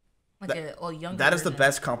 Like a younger That is the version.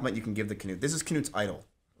 best compliment you can give the Canute. This is Canute's idol.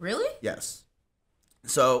 Really? Yes.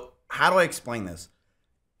 So, how do I explain this?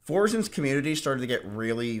 Forzen's community started to get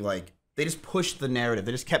really, like... They just pushed the narrative.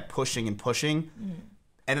 They just kept pushing and pushing.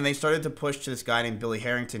 And then they started to push to this guy named Billy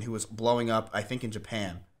Harrington, who was blowing up, I think, in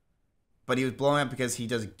Japan. But he was blowing up because he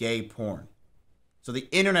does gay porn. So the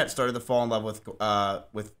internet started to fall in love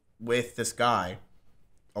with this guy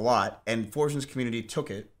a lot. And Forzen's community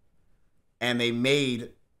took it. And they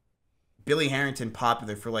made Billy Harrington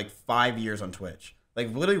popular for like 5 years on Twitch.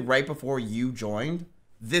 Like literally right before you joined,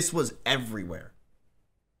 this was everywhere.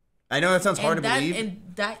 I know that sounds hard to believe. And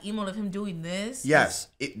that emote of him doing this. Yes,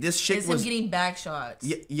 this shit is was him getting back shots.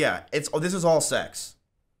 Yeah. This is all sex.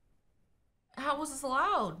 How was this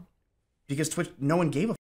allowed? Because Twitch, no one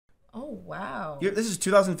gave a. Oh wow. This is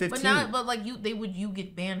 2015. But like you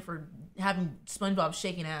get banned for having SpongeBob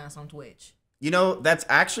shaking ass on Twitch. You know, that's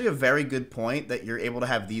actually a very good point that you're able to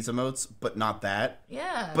have these emotes, but not that.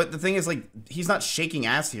 Yeah. But the thing is, like, he's not shaking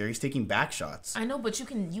ass here. He's taking back shots. I know, but you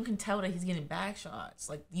can tell that he's getting back shots.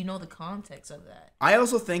 Like, you know the context of that. I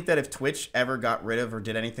also think that if Twitch ever got rid of or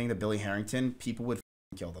did anything to Billy Harrington, people would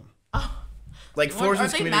kill them. Oh. Like, Are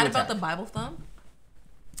they mad about the Bible thumb?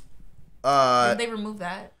 Did they remove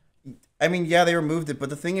that? I mean, yeah, they removed it,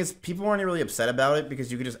 but the thing is, people weren't really upset about it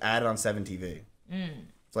because you could just add it on 7TV.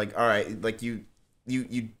 It's like, all right, like you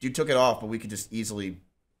took it off, but we could just easily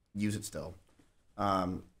use it still.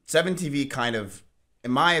 7TV kind of,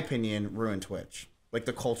 in my opinion, ruined Twitch. Like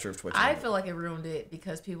the culture of Twitch. I feel like it ruined it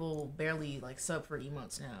because people barely like sub for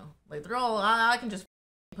emotes now. Like they're all, I can just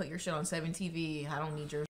put your shit on 7TV. I don't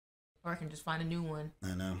need your, or I can just find a new one.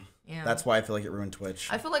 I know. Yeah. That's why I feel like it ruined Twitch.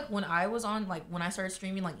 I feel like when I was on, like when I started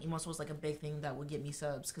streaming, like emotes was like a big thing that would get me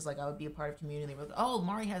subs because like I would be a part of community. They were like, oh,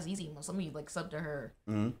 Mari has these emotes. Let me like sub to her.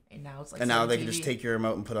 And now it's like. And now they can just take your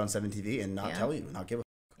emote and put it on 7TV and not tell you, not give a.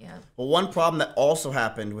 Yeah. Well, one problem that also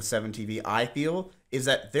happened with 7TV, I feel, is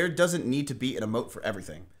that there doesn't need to be an emote for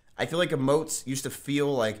everything. I feel like emotes used to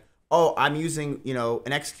feel like, oh, I'm using, you know,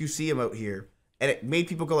 an XQC emote here. And it made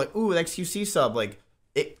people go like, ooh, an XQC sub. Like,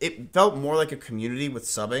 it felt more like a community with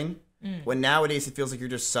subbing. When nowadays it feels like you're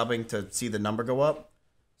just subbing to see the number go up.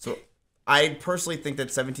 So I personally think that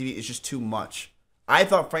 7TV is just too much. I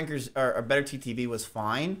thought Franker's or Better TTV was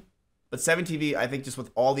fine. But 7TV, I think just with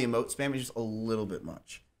all the emote spam, is just a little bit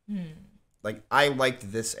much. Like, I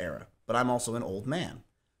liked this era, but I'm also an old man.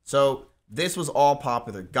 So, this was all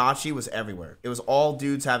popular. Gotchi was everywhere. It was all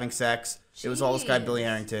dudes having sex. Jeez. It was all this guy, Billy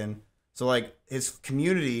Harrington. So, like, his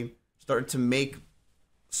community started to make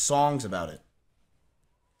songs about it.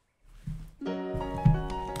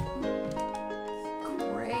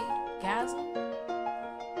 Great. Gasm.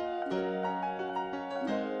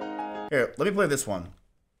 Here, let me play this one.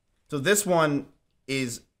 So, this one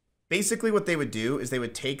is... Basically, what they would do is they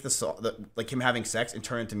would take the song, like him having sex, and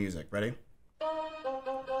turn it into music. Ready?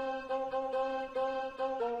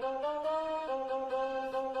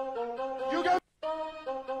 You got.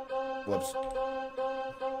 Whoops.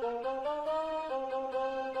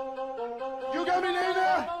 You got me,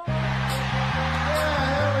 Nina. Yeah,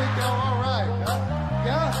 here we go. All right.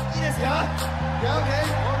 Yeah. Okay.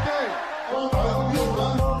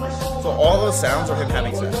 So all those sounds are him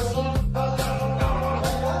having sex.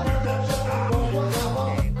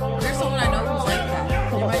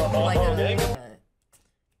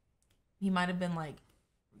 He might have been like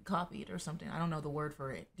copied or something. I don't know the word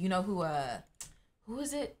for it. You know who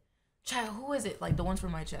is it? Chat, who is it? Like the ones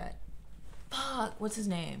from my chat. Fuck, what's his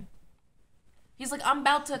name? He's like, I'm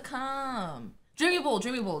about to come. Dreamy Bull.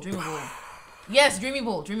 Yes, Dreamy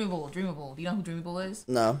Bull. Do you know who Dreamy Bull is?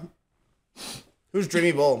 No. Who's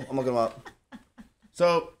Dreamy Bull? I'm looking him up.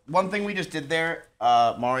 So one thing we just did there,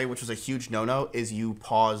 Mari, which was a huge no-no, is you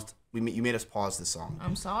paused. You made us pause this song.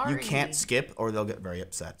 I'm sorry. You can't skip, or they'll get very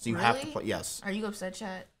upset. So you have to play. Yes. Are you upset,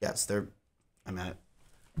 chat? Yes, they're. I mean,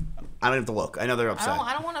 I don't have to look. I know they're upset.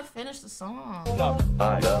 I don't want to finish the song.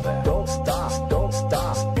 I love it. Don't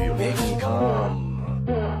stop. You make me come.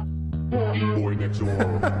 Boy next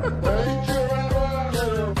door.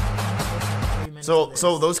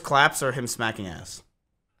 So those claps are him smacking ass.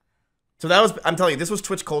 So that was, I'm telling you, this was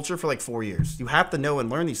Twitch culture for like 4 years. You have to know and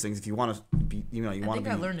learn these things if you want to be, you want to be. I think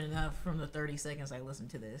I learned enough from the 30 seconds I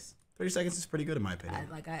listened to this. 30 seconds is pretty good in my opinion.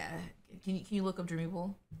 Can you look up Dreamy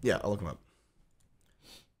Bull? Yeah, I'll look him up.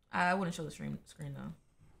 I wouldn't show the screen though.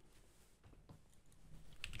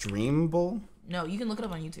 Dream Bull? No, you can look it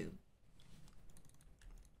up on YouTube.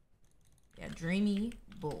 Yeah, Dreamy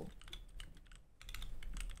Bull.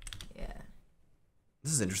 Yeah.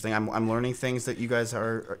 This is interesting. I'm learning things that you guys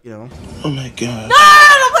are, you know. Oh my god. No,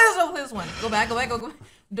 don't play this one. Go back.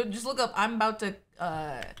 Just look up. I'm about to.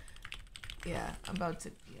 Yeah.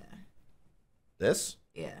 This?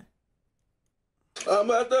 Yeah. I'm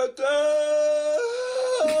at the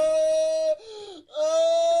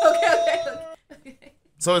Okay.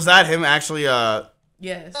 So is that him actually?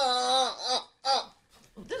 Yes.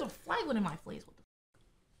 There's a fly one in my face. What the?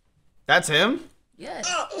 That's him?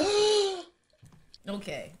 Yes.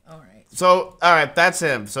 Okay. All right. So all right, that's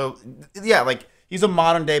him. So yeah, like he's a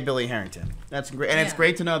modern day Billy Harrington. That's great, and it's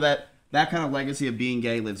great to know that that kind of legacy of being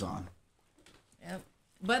gay lives on. Yep.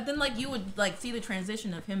 But then like you would like see the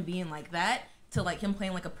transition of him being like that to like him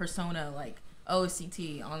playing like a persona like OST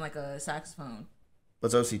on like a saxophone.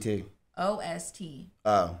 What's OCT? OST.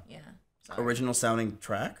 Oh. Yeah. Sorry. Original sounding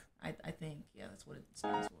track? I think. Yeah, that's what it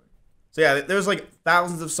stands for. So yeah, there's like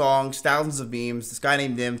thousands of songs, thousands of memes. This guy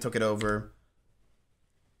named Nim took it over.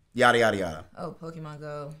 Yada, yada, yada. Oh, Pokemon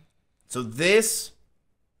Go. So this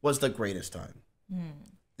was the greatest time.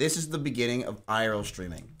 This is the beginning of IRL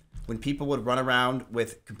streaming. When people would run around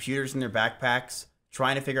with computers in their backpacks,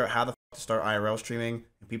 trying to figure out how the fuck to start IRL streaming.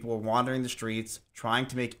 And people were wandering the streets, trying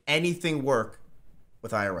to make anything work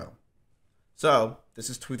with IRL. So, this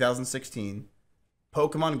is 2016.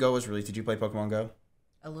 Pokemon Go was released. Did you play Pokemon Go?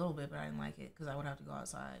 A little bit, but I didn't like it because I would have to go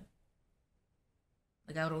outside.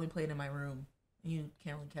 Like, I would only play it in my room. You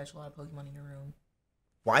can't really catch a lot of Pokemon in your room.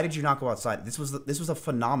 Why did you not go outside? This was a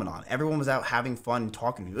phenomenon. Everyone was out having fun,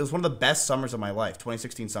 talking to you. It was one of the best summers of my life,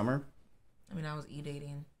 2016 summer. I mean, I was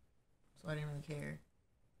e-dating, so I didn't really care.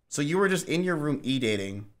 So you were just in your room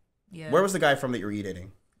e-dating. Yeah. Where was the guy from that you were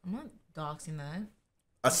e-dating? I'm not doxing that.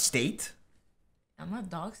 A state? I'm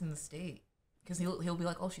not doxing the state. Because he'll be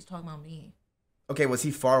like, oh, she's talking about me. Okay, was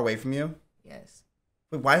he far away from you? Yes.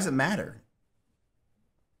 Wait, why does it matter?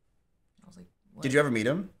 I was like, what? Did you ever meet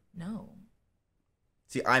him? No.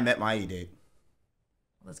 See, I met my e-date.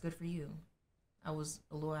 Well, that's good for you. I was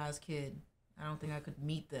a little ass kid. I don't think I could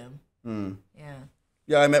meet them. Yeah.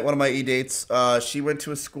 Yeah, I met one of my e-dates. She went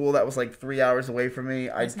to a school that was like 3 hours away from me.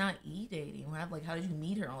 It's not e-dating. How did you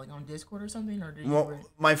meet her? Like on Discord or something? Or did you? Well,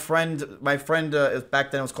 my friend,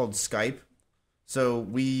 back then it was called Skype. So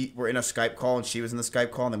we were in a Skype call, and she was in the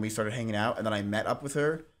Skype call, and then we started hanging out, and then I met up with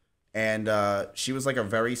her, and she was like a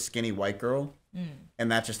very skinny white girl,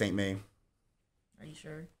 and that just ain't me. Are you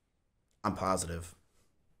sure? I'm positive.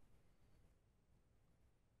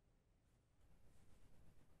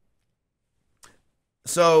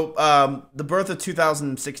 So, the birth of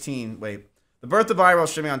 2016, the birth of IRL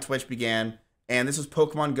streaming on Twitch began, and this was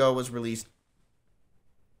Pokemon Go was released.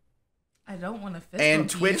 I don't want to fist And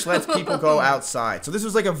Twitch lets people go outside. So this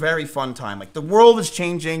was like a very fun time. Like, the world is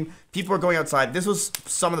changing. People are going outside. This was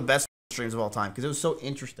some of the best streams of all time because it was so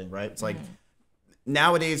interesting, right? It's like,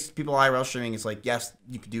 nowadays, people IRL streaming is like, yes,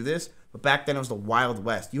 you could do this. But back then, it was the Wild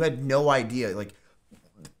West. You had no idea. Like,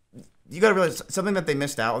 you got to realize something that they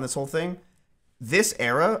missed out on this whole thing. This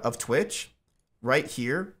era of Twitch, right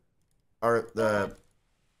here,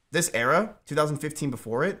 this era, 2015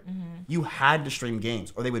 before it, you had to stream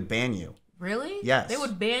games or they would ban you. Really? Yes. They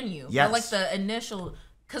would ban you. Yes. Or like the initial,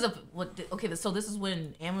 because of what? Okay, so this is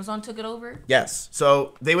when Amazon took it over. Yes.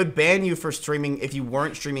 So they would ban you for streaming if you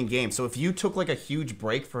weren't streaming games. So if you took like a huge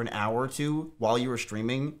break for an hour or two while you were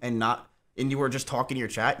streaming and you were just talking to your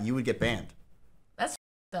chat, you would get banned. That's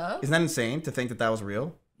up. Isn't that insane to think that was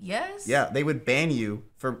real? Yes. Yeah, they would ban you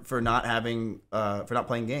for not having for not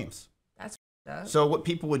playing games. That's up. So what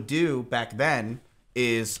people would do back then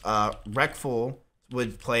is Wreckful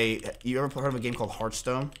would play. You ever heard of a game called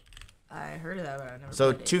Hearthstone? I heard of that, but I never.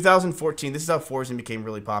 So played it. 2014. This is how Forza became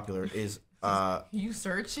really popular. Is you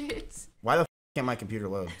search it? why the can't my computer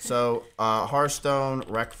load? So Hearthstone,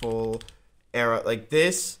 Wreckful era, like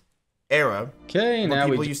this era. Okay, what now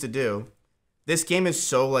people used to do. This game is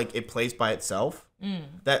so like it plays by itself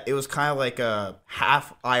that it was kind of like a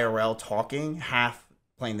half IRL talking, half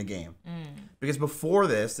playing the game. Because before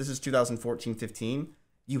this is 2014-15,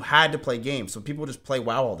 you had to play games. So people would just play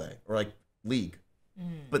WoW all day or like League.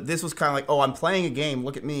 But this was kind of like, oh, I'm playing a game,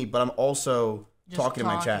 look at me, but I'm also talking to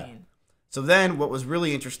my chat. So then what was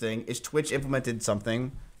really interesting is Twitch implemented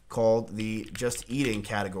something called the just eating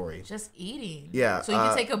category. Just eating? Yeah. So you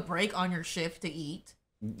can take a break on your shift to eat?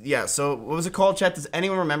 Yeah, so what was it called, chat? Does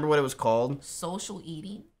anyone remember what it was called? Social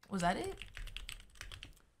eating? Was that it?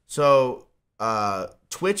 So,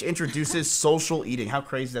 Twitch introduces social eating. How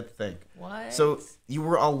crazy is that to think? What? So, you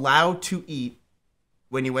were allowed to eat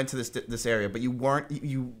when you went to this area, but you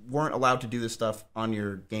weren't allowed to do this stuff on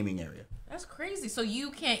your gaming area. That's crazy. So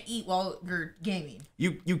you can't eat while you're gaming?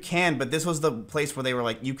 You can, but this was the place where they were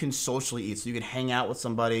like, you can socially eat. So you can hang out with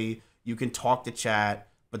somebody, you can talk to chat,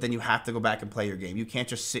 but then you have to go back and play your game. You can't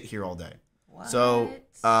just sit here all day. What? So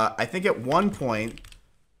I think at one point,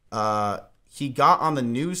 he got on the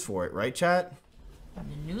news for it, right, chat? On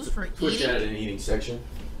the news for Twitch eating? added an eating section.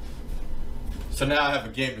 So now I have a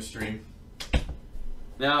game to stream.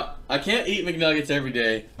 Now, I can't eat McNuggets every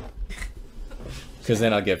day because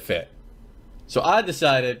then I'll get fat. So I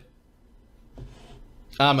decided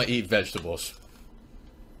I'm going to eat vegetables.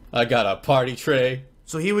 I got a party tray.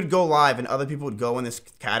 So he would go live and other people would go in this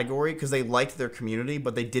category because they liked their community,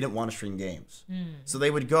 but they didn't want to stream games. So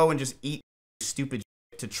they would go and just eat stupid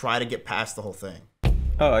shit to try to get past the whole thing.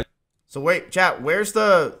 Oh, So wait, chat, where's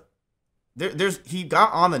the... he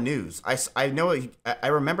got on the news. I know, I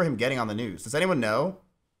remember him getting on the news. Does anyone know?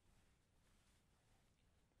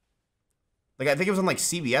 Like, I think it was on like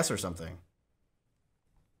CBS or something.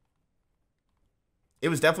 It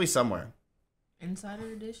was definitely somewhere. Insider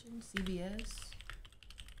Edition, CBS.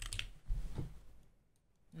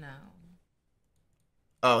 No.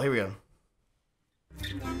 Oh, here we go.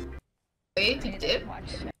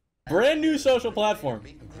 Brand new social platform.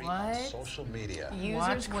 What? Social media.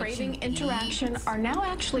 Users craving interaction are now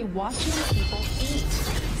actually watching people eat.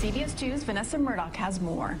 CBS 2's Vanessa Murdoch has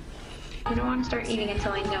more. I don't want to start eating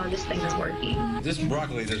until I know this thing is working. This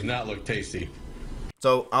broccoli does not look tasty.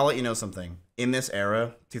 So I'll let you know something. In this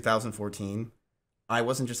era, 2014, I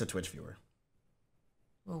wasn't just a Twitch viewer.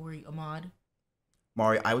 What were you, Ahmad?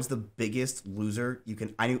 Mari, I was the biggest loser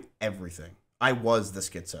I knew everything. I was the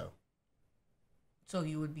schizo. So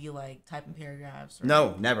you would be like typing paragraphs? Or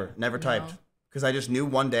No, never typed. Because I just knew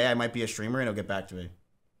one day I might be a streamer and it'll get back to me.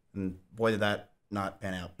 And boy, did that not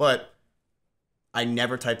pan out. But I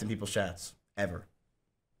never typed in people's chats, ever.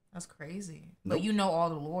 That's crazy. Nope. But you know all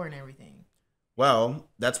the lore and everything. Well,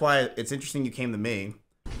 that's why it's interesting you came to me.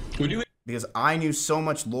 Because I knew so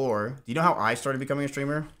much lore. Do you know how I started becoming a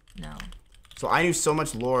streamer? No. So I knew so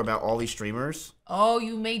much lore about all these streamers. Oh,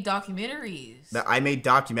 you made documentaries. That I made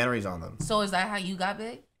documentaries on them. So is that how you got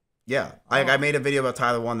big? Yeah. I made a video about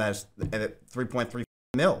Tyler 1 that's at 3.3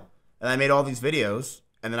 mil. And I made all these videos,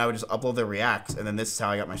 and then I would just upload their reacts, and then this is how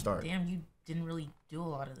I got my start. Damn, you didn't really do a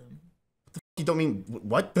lot of them. What the f you don't mean,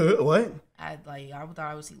 what? What? I thought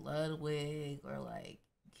I would see Ludwig or like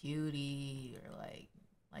Cutie or like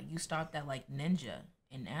you stopped at like Ninja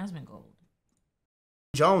and Asmongold.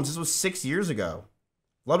 Jones, this was 6 years ago.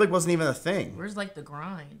 Ludwig wasn't even a thing. Where's like the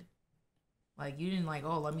grind? Like you didn't like,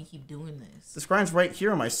 oh, let me keep doing this. This grind's right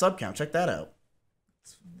here on my sub count. Check that out.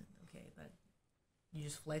 Okay, but you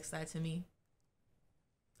just flex that to me.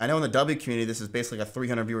 I know in the W community this is basically like a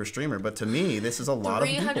 300 viewer streamer, but to me this is a lot of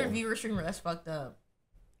people. 300 viewer streamer, that's fucked up.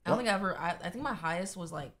 I don't think I ever. I think my highest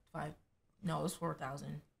was like 5. No, it was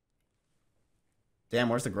 4,000. Damn,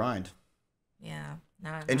 where's the grind? Yeah.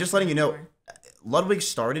 And just letting you know, Ludwig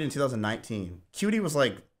started in 2019. Cutie was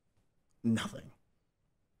like nothing.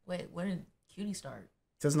 Wait, when did Cutie start?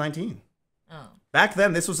 2019. Oh. Back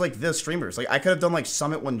then, this was like the streamers. Like I could have done like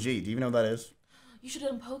Summit 1G. Do you even know what that is? You should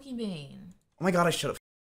have done Pokemon. Oh my god, I should have.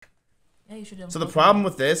 Yeah, you should have. So the problem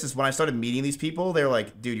with this is when I started meeting these people, they're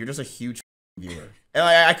like, "Dude, you're just a huge viewer," and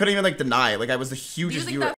I couldn't even like deny it. Like I was the hugest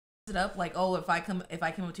viewer. That it up? Like, oh, if I come up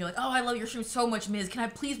to you like, oh, I love your stream so much, Miz. Can I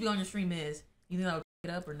please be on your stream, Miz? You think I would it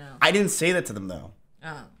up or no? I didn't say that to them though.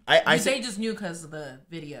 Oh. They just knew because of the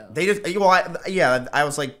video. They just I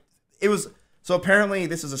was like, it was. So apparently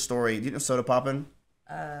this is a story. Do you know Soda Poppin'?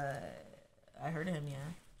 I heard of him, yeah.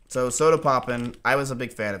 So Soda Poppin', I was a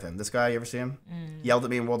big fan of him. This guy, you ever see him? Yelled at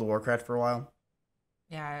me in World of Warcraft for a while.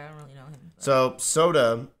 Yeah, I don't really know him. But. So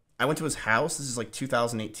Soda, I went to his house. This is like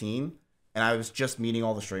 2018, and I was just meeting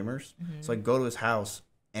all the streamers. So I go to his house,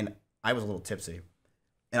 and I was a little tipsy,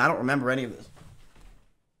 and I don't remember any of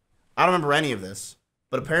this.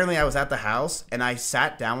 But apparently I was at the house, and I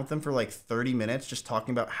sat down with him for like 30 minutes just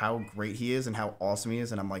talking about how great he is and how awesome he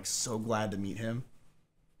is, and I'm like so glad to meet him.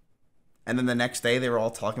 And then the next day, they were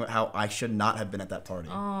all talking about how I should not have been at that party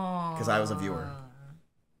because I was a viewer.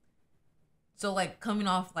 So, like, coming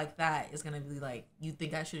off like that is going to be like, you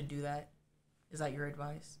think I shouldn't do that? Is that your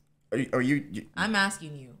advice? Are you I'm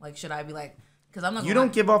asking you. Like, should I be like, because I'm not You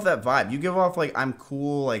don't give off that vibe. You give off, like, I'm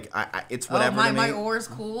cool, like, it's whatever to me. My aura's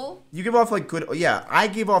cool? You give off, like, good, yeah, I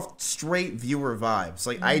give off straight viewer vibes.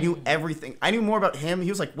 Like, I knew everything. I knew more about him. He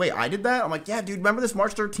was like, wait, I did that? I'm like, yeah, dude, remember this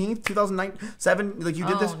March 13th, 2007? Like, you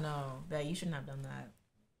did this? Oh, no. That you shouldn't have done that.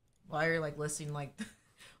 While you're like listening, like,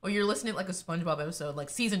 or you're listening to like a SpongeBob episode, like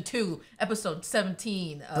season 2, episode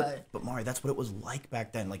 17. But Mari, that's what it was like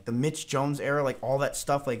back then. Like the Mitch Jones era, like all that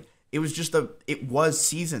stuff. Like it was just it was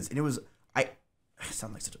seasons, and it was I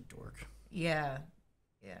sound like such a dork. Yeah.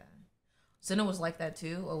 Cinna was like that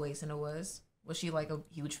too. Oh wait, Cinna was she like a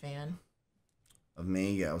huge fan of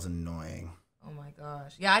me? Yeah, it was annoying. Oh my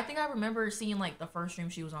gosh. Yeah, I think I remember seeing like the first stream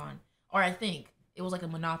she was on, or I think. It was like a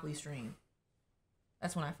Monopoly stream.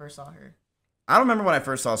 That's when I first saw her. I don't remember when I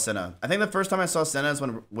first saw Cinna. I think the first time I saw Cinna is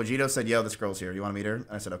when Wajito said, yo, this girl's here. You want to meet her? And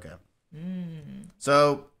I said, okay.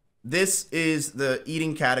 So this is the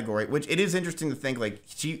eating category, which it is interesting to think, like,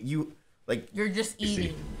 you're just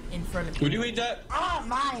eating in front of people. Would you eat that? Oh,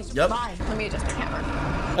 mine. Yep. Mine. Let me adjust the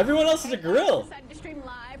camera. Everyone else is a grill.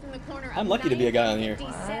 I'm lucky to be a guy on here.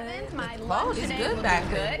 My lunch is good back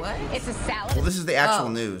there. What? It's a salad. Well, this is the actual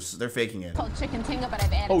news. They're faking it. Called chicken tinga, but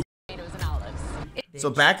I've added tomatoes and olives. So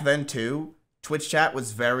back then, too, Twitch chat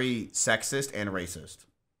was very sexist and racist.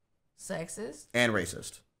 Sexist? And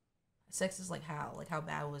racist. Sexist like how? Like how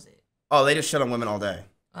bad was it? Oh, they just shit on women all day.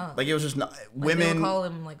 Oh. Like it was just not like women. They would call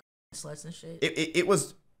them like sluts and shit. It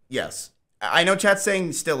was, yes. I know chat's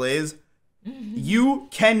saying still is. You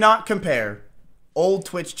cannot compare old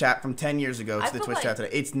Twitch chat from 10 years ago to the Twitch chat today.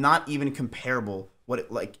 It's not even comparable.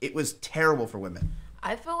 It was terrible for women.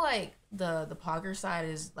 I feel like the Pogger side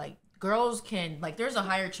is like girls can like there's a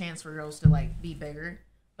higher chance for girls to like be bigger,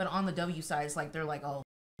 but on the W side it's like they're like, oh,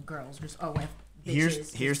 girls just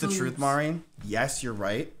bitches, here's the truth, Maureen. Yes, you're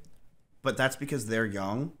right, but that's because they're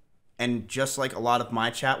young, and just like a lot of my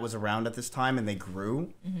chat was around at this time and they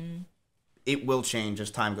grew. It will change as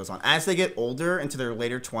time goes on. As they get older into their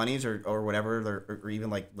later 20s or whatever, or even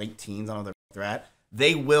like late teens, I don't know where they're at,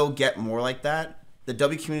 they will get more like that. The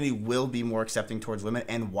W community will be more accepting towards women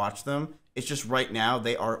and watch them. It's just right now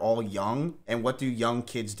they are all young, and what do young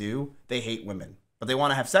kids do? They hate women. But they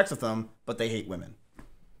want to have sex with them, but they hate women.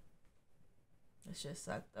 It just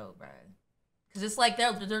sucked though, Brad. Because it's like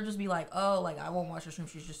they'll just be like, oh, like I won't watch her stream.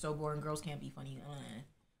 She's just so boring. Girls can't be funny.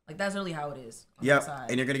 Like that's really how it is. Yeah,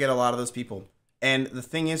 and you're gonna get a lot of those people. And the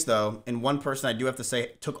thing is, though, and one person I do have to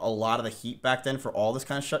say took a lot of the heat back then for all this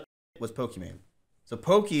kind of shit was Pokimane. So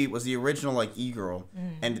Pokey was the original like e-girl,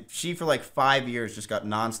 and she for like 5 years just got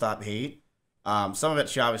nonstop hate. Some of it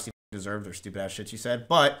she obviously deserved her stupid ass shit she said,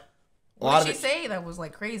 but a lot of it. What did she say that was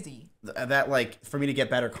like crazy? That like for me to get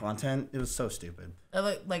better content, it was so stupid.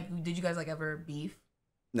 Like, did you guys like ever beef?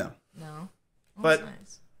 No. No. Oh, but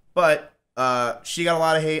nice. But she got a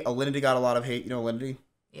lot of hate. Alinity got a lot of hate. You know Alinity?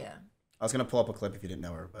 Yeah. I was gonna pull up a clip if you didn't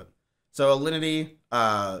know her, but so Alinity,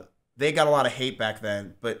 they got a lot of hate back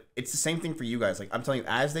then. But it's the same thing for you guys. Like I'm telling you,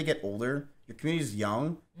 as they get older, your community's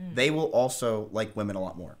young. They will also like women a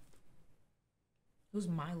lot more. Who's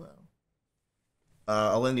Milo?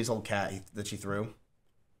 Alinity's old cat that she threw.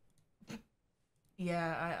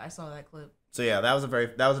 Yeah, I saw that clip. So yeah, that was a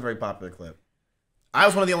very popular clip. I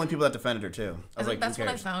was one of the only people that defended her too. I was like, that's when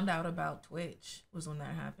I found out about Twitch was when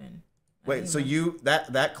that happened. Wait, so you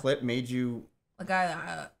that clip made you like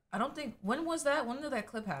I don't think when was that? When did that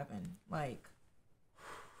clip happen? Like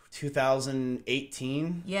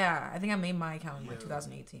 2018? Yeah, I think I made my account in like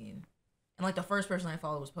 2018. And like the first person I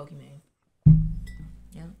followed was Pokimane.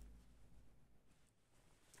 Yeah.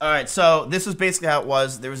 All right, so this was basically how it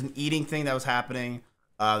was. There was an eating thing that was happening.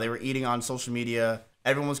 They were eating on social media.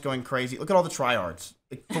 Everyone was going crazy. Look at all the tryhards.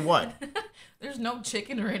 Like, for what? There's no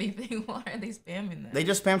chicken or anything. Why are they spamming that? They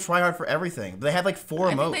just spam tryhard for everything. They had like 4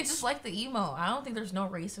 emotes. I think they just like the emo. I don't think there's no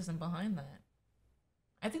racism behind that.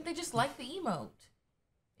 I think they just like the emote.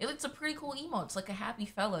 It's a pretty cool emote. It's like a happy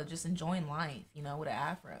fella just enjoying life, you know, with an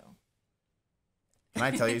afro. Can I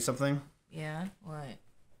tell you something? Yeah? What?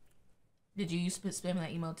 Did you use spam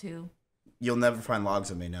that emote too? You'll never find logs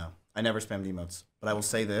of me, no. I never spammed emotes. But I will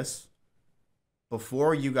say this.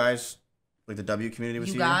 Before you guys, like the W community was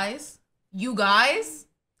here. You guys?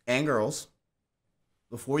 And girls.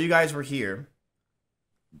 Before you guys were here,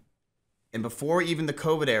 and before even the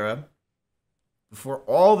COVID era, before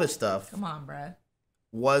all this stuff. Come on, bruh.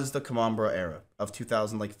 Was the Come On Bro era of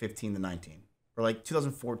 2015 to 19. Or like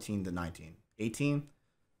 2014 to 19. 18?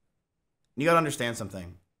 You gotta understand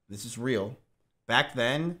something. This is real. Back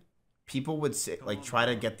then, people would try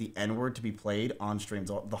to get the N-word to be played on streams,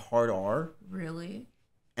 the hard R. Really?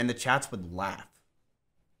 And the chats would laugh.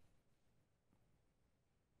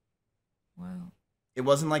 Wow. It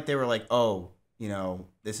wasn't like they were like, oh, you know,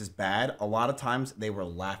 this is bad. A lot of times they were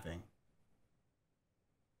laughing.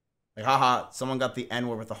 Like, haha, someone got the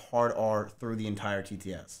N-word with a hard R through the entire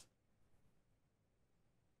TTS.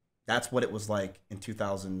 That's what it was like in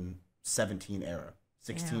 2017 era.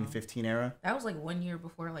 16, 15 era. That was like 1 year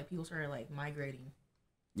before like people started like migrating.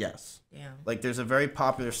 Yes. Damn. Like there's a very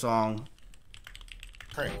popular song.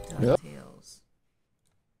 Yep.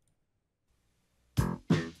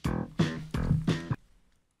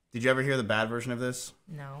 Did you ever hear the bad version of this?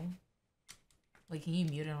 No. Like, can you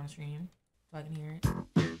mute it on stream so I can hear it?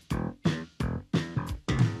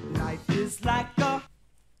 Life is like a...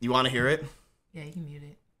 You want to hear it? Yeah, you can mute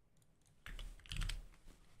it.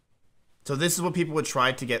 So this is what people would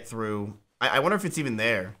try to get through. I wonder if it's even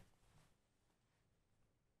there.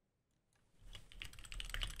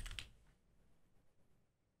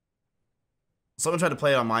 Someone tried to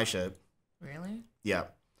play it on my shit. Really? Yeah. Is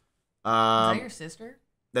that your sister?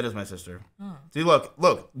 That is my sister. Oh. See,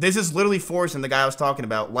 look. This is literally forcing the guy I was talking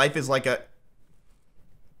about. Life is like a...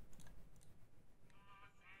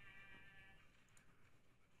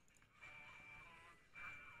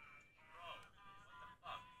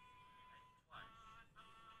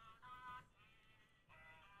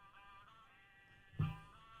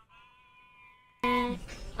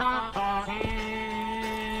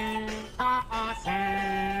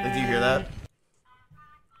 Did you hear that?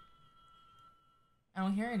 I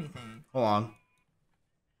don't hear anything. Hold on.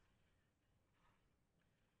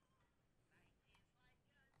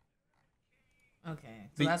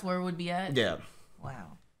 So that's where it would be at? Yeah.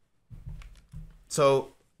 Wow.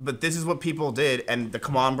 So, but this is what people did, and the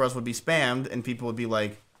come on bros would be spammed, and people would be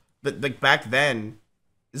like, but like back then,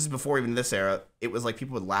 this is before even this era, it was like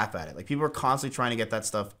people would laugh at it. Like people were constantly trying to get that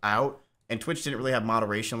stuff out, and Twitch didn't really have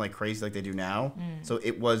moderation like crazy like they do now. So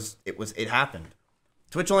it happened.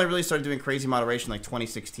 Twitch only really started doing crazy moderation like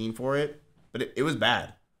 2016 for it, but it was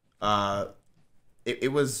bad.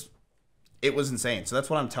 It was insane. So that's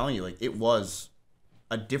what I'm telling you. Like it was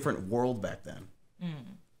a different world back then.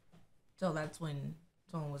 So that's when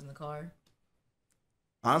someone was in the car.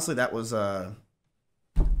 Honestly, that was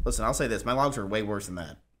listen, I'll say this. My logs were way worse than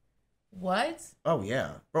that. What? Oh,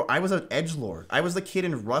 yeah. Bro, I was an edgelord. I was the kid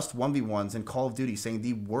in Rust 1v1s and Call of Duty saying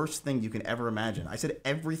the worst thing you can ever imagine. I said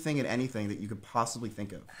everything and anything that you could possibly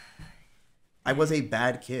think of. I was a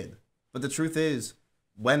bad kid. But the truth is,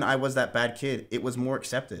 when I was that bad kid, it was more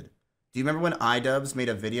accepted. Do you remember when iDubbbz made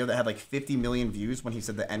a video that had like 50 million views when he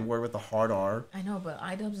said the N-word with the hard R? I know, but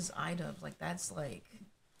iDubbbz is iDubbbz. Like, that's like...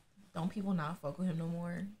 Don't people not fuck with him no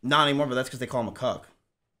more? Not anymore, but that's because they call him a cuck.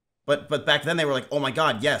 But back then they were like, oh my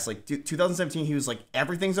god, yes. Like 2017, he was like,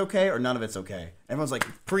 everything's okay or none of it's okay. Everyone's like,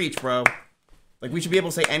 preach, bro. Like we should be able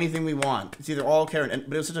to say anything we want. It's either all okay or...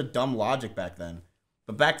 But it was such a dumb logic back then.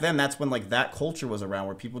 But back then, that's when like that culture was around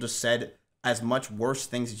where people just said as much worse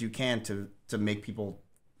things as you can to make people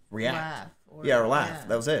react. Or laugh. Yeah.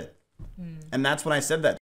 That was it. And that's when I said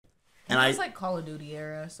that. And it's like Call of Duty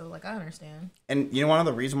era, so like I understand. And you know one of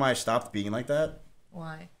the reasons why I stopped being like that?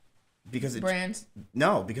 Why? Because it brands?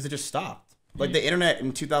 No, because it just stopped. Like the internet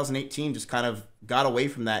in 2018 just kind of got away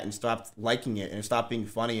from that and stopped liking it and it stopped being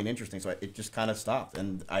funny and interesting. So it just kind of stopped,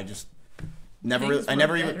 and I just never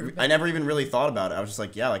even really thought about it. I was just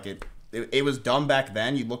like, yeah, like it was dumb back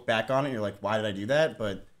then. You look back on it and you're like, why did I do that?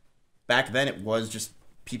 But back then it was just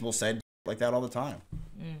people said like that all the time.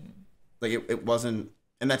 Like it wasn't,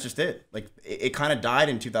 and that's just it. Like it kind of died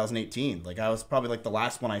in 2018. Like I was probably like the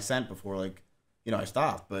last one I sent before like, you know, I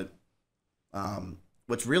stopped. But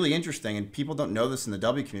what's really interesting, and people don't know this in the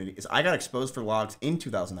W community, is I got exposed for logs in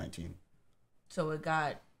 2019. So it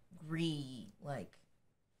got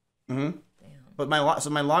Damn. But my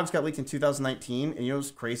logs got leaked in 2019, and you know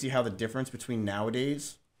what's crazy? How the difference between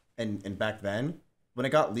nowadays and back then, when it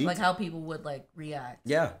got leaked, like how people would like react.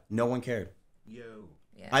 Yeah, no one cared. Yeah.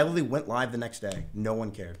 I literally went live the next day. No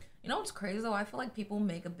one cared. You know what's crazy though? I feel like people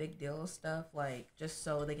make a big deal of stuff like just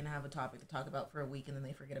so they can have a topic to talk about for a week and then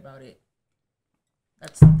they forget about it.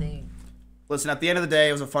 That's the thing. Listen, at the end of the day,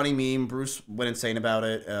 it was a funny meme. Bruce went insane about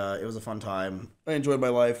it. It was a fun time. I enjoyed my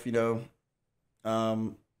life, you know.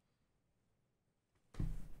 Fuck.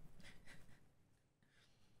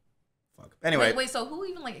 Anyway. Wait, so who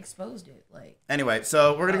even like exposed it? Like. Anyway,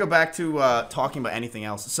 so we're gonna go back to talking about anything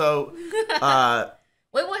else. So.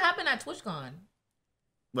 Wait, what happened at TwitchCon?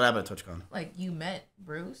 What happened at TwitchCon? Like you met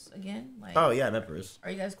Bruce again? Like. Oh yeah, I met Bruce.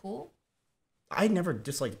 Are you guys cool? I never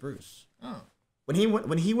disliked Bruce. Oh. When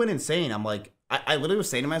he went insane, I'm like, I literally was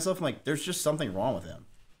saying to myself, I'm like, there's just something wrong with him.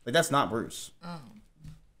 Like that's not Bruce. Oh.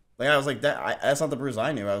 Like I was like that's not the Bruce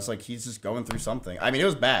I knew. I was like, he's just going through something. I mean, it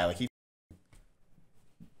was bad. Like you're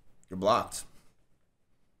blocked.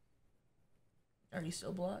 Are you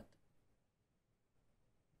still blocked?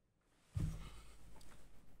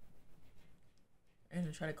 Are you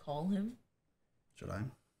gonna try to call him? Should I?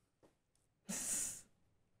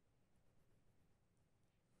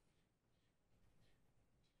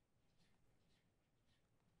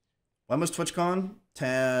 When was TwitchCon?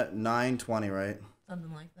 9/20, right?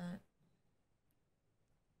 Something like that.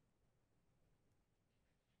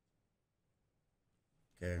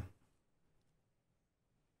 Okay.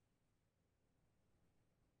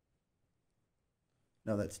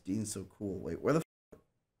 No, that's Dean's So Cool. Wait, where the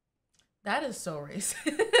that is so racist.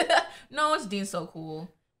 No, it's Dean's So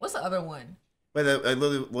Cool. What's the other one? Wait, it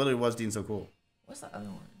literally was Dean's So Cool. What's the other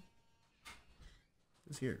one?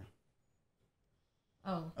 It's here.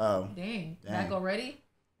 Oh. Oh. Dang. Back already?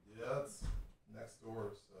 Yeah, it's next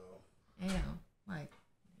door, so. Damn. Like,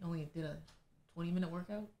 you only did a 20-minute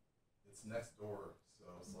workout? It's next door, so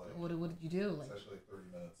it's like. What did you do? It's actually like 30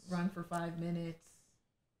 minutes. Run for 5 minutes.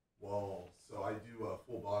 Well, so I do a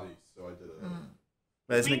full body, so I did a.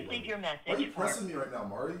 Please leave your message. Why are you pressing me right now,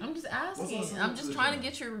 Mari? I'm just asking. I'm just trying to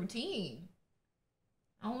get your routine.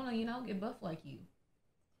 I want to, get buff like you.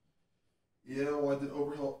 Yeah, well, I did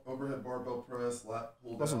overhead barbell press, lat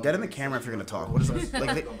pull down. Russell, get in the camera if you're gonna talk. What is this?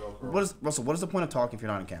 Like, Russell? What is the point of talking if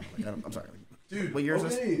you're not in camera? Like, I'm sorry. Dude, what year is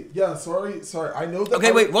this? Yeah, sorry. I know that.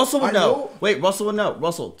 Okay, wait. Russell would know. Wait, Russell would know.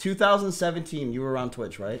 Russell, 2017, you were on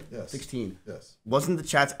Twitch, right? Yes. 16. Yes. Wasn't the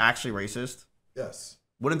chats actually racist? Yes.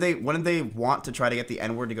 Wouldn't they want to try to get the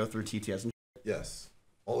N-word to go through TTS? Yes.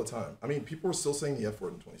 All the time. I mean, people were still saying the F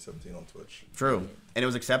word in 2017 on Twitch. True. And it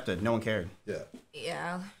was accepted. No one cared. Yeah.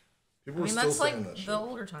 Yeah. People I were mean, still that's saying like that shit. the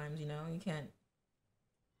older times, you know. You can't.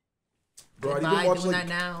 Bro, I'd Goodbye, even watch doing like that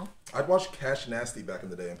now. I'd watch Cash Nasty back in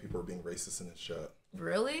the day, and people were being racist in his chat.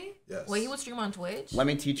 Really? Yes. Wait, he would stream on Twitch? Let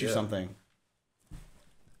me teach you something.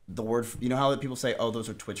 The word, you know how people say, "Oh, those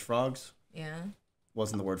are Twitch frogs." Yeah.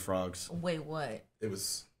 Wasn't the word frogs? Wait, what? It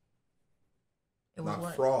was. It was not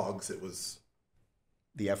what? frogs. It was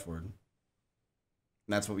the F word. And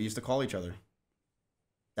that's what we used to call each other.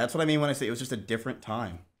 That's what I mean when I say it was just a different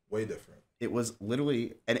time. Way different. It was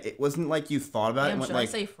literally, and it wasn't like you thought about it. And Should went I like,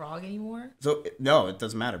 say frog anymore? So no, it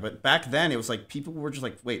doesn't matter. But back then, it was like people were just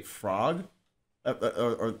like, "Wait, frog,"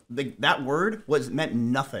 that word meant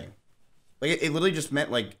nothing. Like it literally just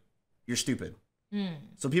meant like you're stupid.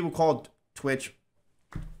 So people called Twitch,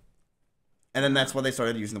 and then that's why they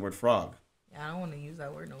started using the word frog. Yeah, I don't want to use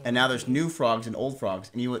that word no more. And now there's new frogs and old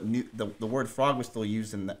frogs, and the word frog was still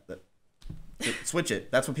used in that. Switch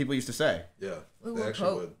it. That's what people used to say. Yeah, Look they what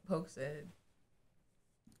actually would. Poke said.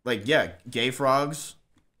 Like, yeah, gay frogs.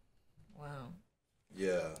 Wow.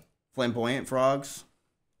 Yeah. Flamboyant frogs.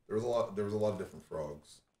 There was a lot of different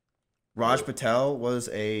frogs. Raj Patel was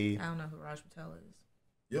I a. don't know who Raj Patel is.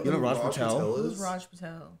 You know who Raj Patel? Who's Raj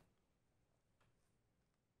Patel?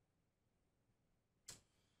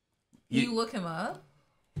 You look him up?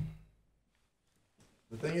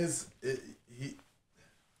 The thing is,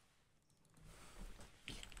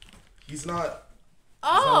 he's not.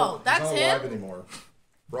 Oh, that's he's not him. alive anymore.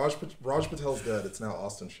 Raj Patel's dead. It's now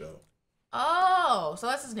Austin's show. Oh, so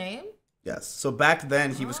that's his name? Yes. So back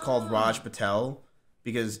then he was called Raj Patel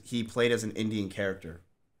because he played as an Indian character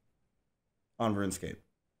on RuneScape.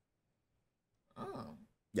 Oh.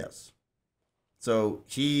 Yes. So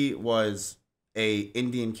he was a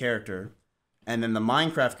Indian character, and then the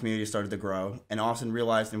Minecraft community started to grow, and Austin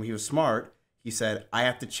realized, and he was smart, he said, I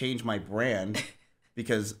have to change my brand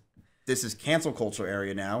because this is cancel culture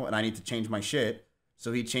area now, and I need to change my shit.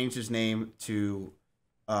 So he changed his name to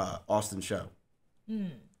Austin Show.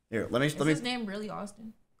 Here, let me. Is his name really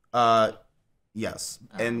Austin? Yes.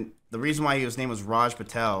 Oh. And the reason why his name was Raj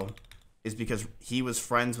Patel is because he was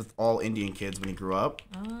friends with all Indian kids when he grew up.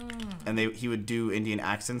 Oh. And he would do Indian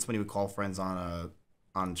accents when he would call friends on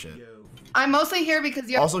shit. I'm mostly here because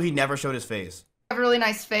you also, he never showed his face. have a really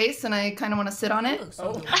nice face, and I kind of want to sit on it.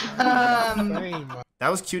 That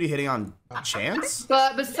was Cutie hitting on Chance?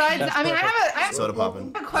 But besides, I mean, I have soda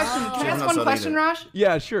popping. a question. Can I ask one question, Raj?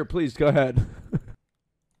 Yeah, sure. Please go ahead.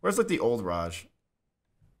 Where's like the old Raj?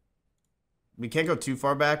 We can't go too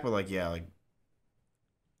far back, but like, yeah, like.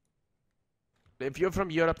 If you're from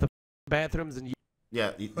Europe, the bathrooms and.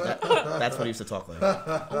 Yeah, that's what he used to talk like.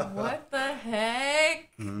 What the heck?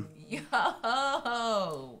 Mm-hmm.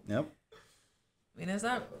 Yo. Yep. I mean, is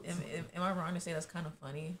that? Am I wrong to say that's kind of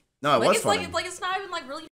funny? No, it like, was it's funny. Like it's not even like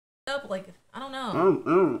really up. Like I don't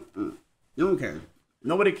know. No one cared.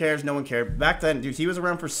 Nobody cares. No one cared. Back then, dude, he was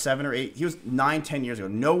around for 7 or 8. He was 9, 10 years ago.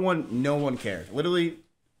 No one cared. Literally,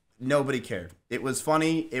 nobody cared. It was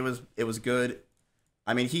funny. It was good.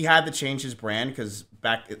 I mean, he had to change his brand because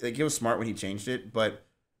like, he was smart when he changed it. But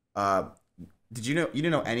did you know you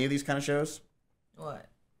didn't know any of these kind of shows? What?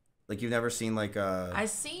 Like you've never seen like I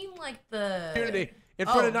seen like the in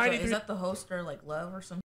front of 93. So is that the host or like Love or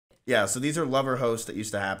something? Yeah, so these are lover hosts that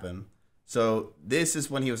used to happen. So this is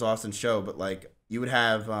when he was Austin's show, but like you would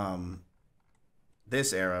have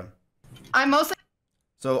this era. I'm mostly.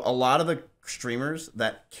 So a lot of the streamers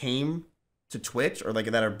that came to Twitch or like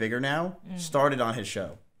that are bigger now started on his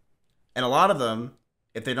show, and a lot of them,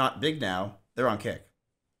 if they're not big now, they're on Kick.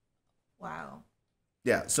 Wow.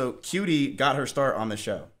 Yeah. So Cutie got her start on the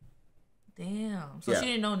show. Damn. So she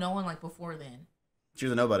didn't know no one like before then. She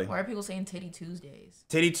was a nobody. Why are people saying Titty Tuesdays?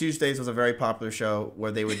 Titty Tuesdays was a very popular show where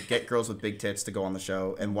they would get girls with big tits to go on the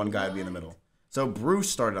show, and one guy would be in the middle. So Bruce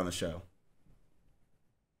started on the show.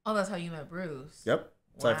 Oh, that's how you met Bruce. Yep.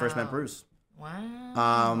 That's how I first met Bruce.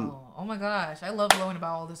 Wow. Oh my gosh, I love learning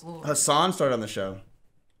about all this lore. Hassan started on the show.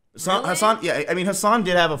 Really? Hassan, yeah. I mean, Hassan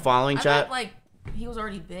did have a following. I Chat. thought, like he was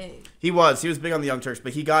already big. He was big on the Young Turks,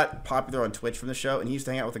 but he got popular on Twitch from the show, and he used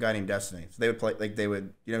to hang out with a guy named Destiny. So they would play, like,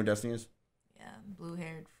 you know who Destiny is? Yeah,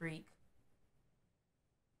 blue-haired freak.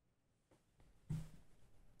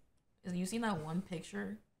 Have you seen that one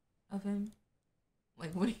picture of him?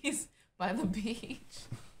 Like when he's by the beach?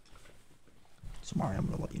 Samari, I'm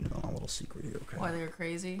gonna let you know a little secret here, okay? Why they were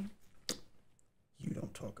crazy? You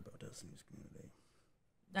don't talk about Destiny's community.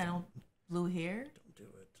 I don't. Blue hair? Don't do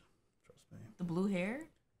it. Trust me. The blue hair?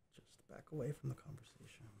 Just back away from the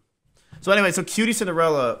conversation. So anyway, so Cutie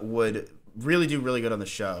Cinderella would really do really good on the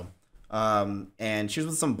show. And she was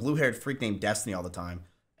with some blue-haired freak named Destiny all the time.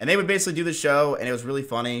 And they would basically do the show, and it was really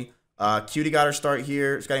funny. Cutie got her start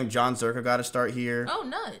here. This guy named John Zerka got to start here. Oh,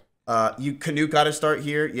 nut. Canute got to start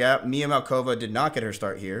here. Yeah, Mia Malkova did not get her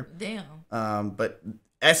start here. Damn. But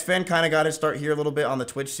S-Fan kind of got his start here a little bit on the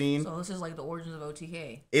Twitch scene. So this is like the origins of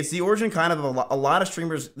OTK. It's the origin kind of a lot of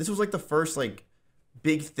streamers. This was like the first like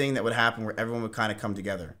big thing that would happen where everyone would kind of come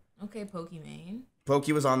together. Okay, Pokimane.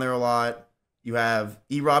 Pokey was on there a lot. You have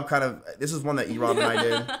E-Rob kind of. This is one that E-Rob and I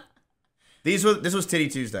did. This was Titty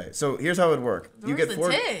Tuesday. So here's how it would work. You get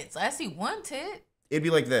four tits. I see one tit. It'd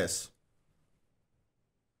be like this.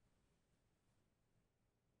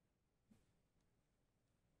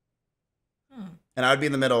 And I would be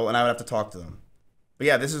in the middle, and I would have to talk to them. But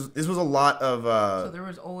yeah, this was a lot of. So there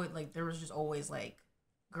was just always like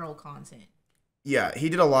girl content. Yeah, he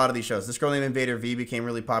did a lot of these shows. This girl named Invader V became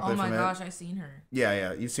really popular. Oh my from gosh, it. I seen her.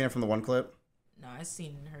 Yeah, you've seen her from the one clip. No, I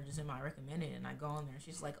seen her just in my recommended, and I go on there.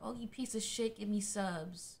 She's like, "Oh, you piece of shit, give me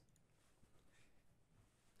subs."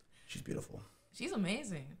 She's beautiful. She's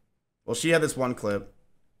amazing. Well, she had this one clip.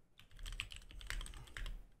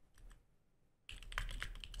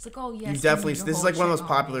 It's like, oh, yes. You definitely. This is like one of the most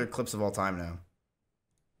popular clips of all time now.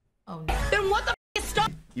 Oh, no. Then what the f is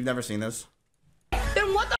stop? You've never seen this?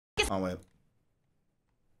 Then what the f is... Oh, wait.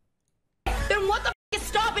 Then what the f is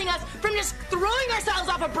stopping us from just throwing ourselves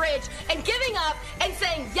off a bridge and giving up and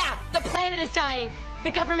saying, yeah, the planet is dying. The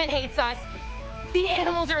government hates us. The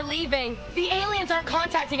animals are leaving. The aliens aren't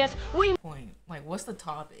contacting us. Point. Like, what's the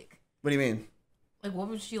topic? What do you mean? Like, what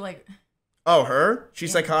was she like? Oh, her?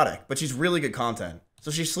 She's psychotic, but she's really good content. So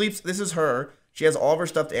she sleeps. This is her. She has all of her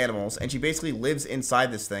stuffed animals, and she basically lives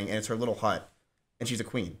inside this thing, and it's her little hut, and she's a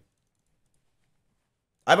queen.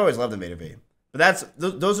 I've always loved Invader V, but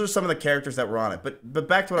those are some of the characters that were on it. But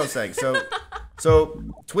back to what I was saying. So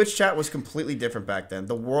Twitch chat was completely different back then.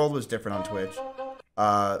 The world was different on Twitch.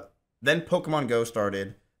 Then Pokemon Go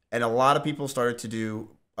started, and a lot of people started to do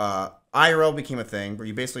IRL became a thing where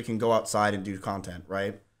you basically can go outside and do content,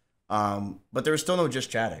 right? But there was still no just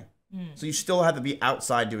chatting. So you still had to be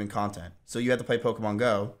outside doing content. So you had to play Pokemon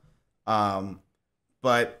Go.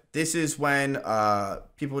 But this is when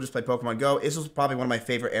people would just play Pokemon Go. This was probably one of my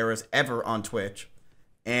favorite eras ever on Twitch.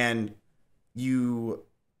 And you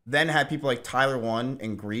then had people like Tyler1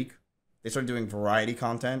 and Greek. They started doing variety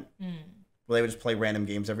content where they would just play random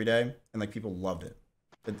games every day. And like people loved it.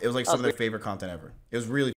 It was like some of their favorite content ever. It was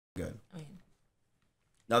really good.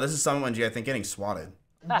 Now this is someone, I think, getting swatted.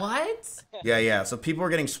 What? Yeah. So people were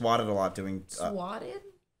getting swatted a lot doing... swatted?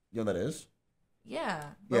 You know what that is? Yeah.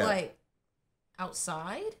 But like,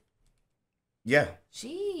 outside? Yeah.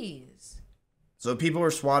 Jeez. So people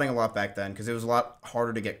were swatting a lot back then because it was a lot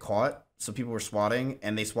harder to get caught. So people were swatting,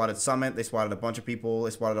 and they swatted Summit. They swatted a bunch of people.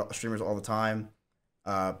 They swatted streamers all the time.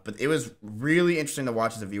 But it was really interesting to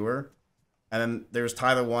watch as a viewer. And then there was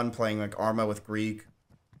Tyler1 playing like Arma with Greek.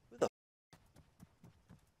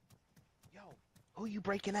 Who you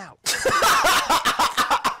breaking out?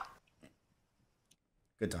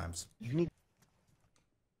 Good times. You need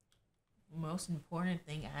most important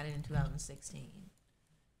thing added in 2016.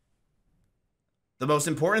 The most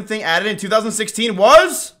important thing added in 2016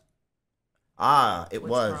 was? It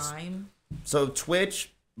was. Prime. So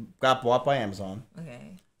Twitch got bought by Amazon.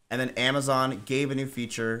 Okay. And then Amazon gave a new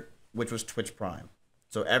feature, which was Twitch Prime.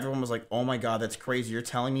 So everyone was like, oh my God, that's crazy. You're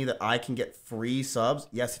telling me that I can get free subs?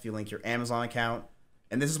 Yes, if you link your Amazon account.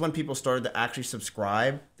 And this is when people started to actually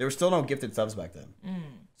subscribe. There were still no gifted subs back then.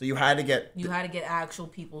 So you had to get... You had to get actual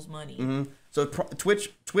people's money. So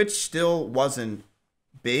Twitch still wasn't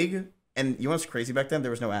big. And you know what's crazy back then?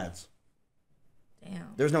 There was no ads.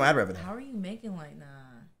 Damn. There was no ad revenue. How are you making like that?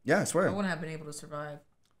 Yeah, I swear. I wouldn't have been able to survive.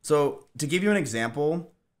 So to give you an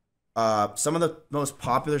example, some of the most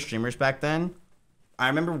popular streamers back then, I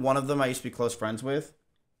remember one of them I used to be close friends with,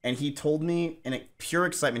 and he told me in pure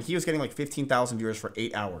excitement, he was getting like 15,000 viewers for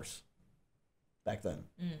 8 hours back then.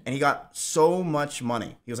 And he got so much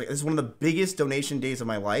money. He was like, this is one of the biggest donation days of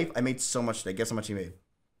my life. I made so much today. Guess how much he made?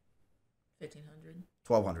 1,500.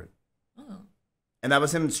 1,200. Oh. And that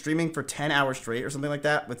was him streaming for 10 hours straight or something like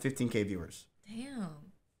that with 15K viewers. Damn.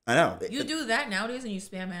 I know. You do that nowadays and you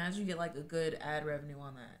spam ads, you get like a good ad revenue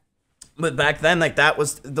on that. But back then, like that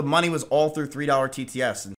was, the money was all through $3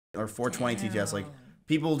 TTS or $4.20 TTS. Like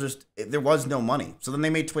people just, there was no money. So then they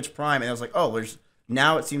made Twitch Prime and I was like, oh,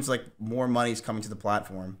 now it seems like more money's coming to the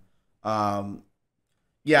platform.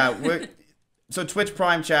 Yeah. So Twitch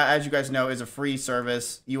Prime chat, as you guys know, is a free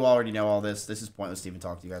service. You already know all this. This is pointless to even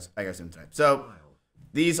talk to you guys. I guess today. So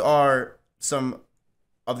these are some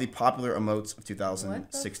of the popular emotes of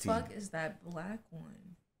 2016. What the fuck is that black one?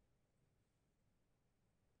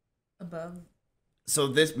 Above. So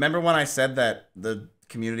this, remember when I said that the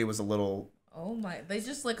community was a little... Oh my, they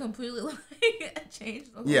just like completely like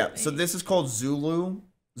changed the whole Yeah, thing. so this is called Zulul.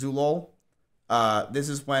 This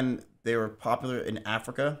is when they were popular in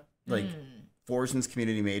Africa. Like, Forzen's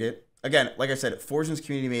community made it. Again, like I said, Forzen's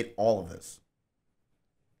community made all of this.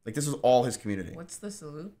 Like, this was all his community. What's the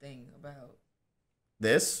salute thing about?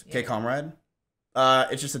 This? Yeah. K-Comrade?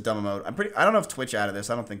 It's just a dumb emote. I don't know if Twitch added this.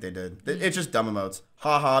 I don't think they did. It's just dumb emotes.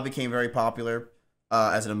 Haha became very popular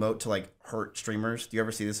as an emote to, like, hurt streamers. Do you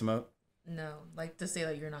ever see this emote? No, like to say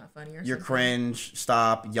that you're not funny or You're something. cringe,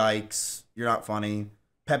 stop, yikes, you're not funny.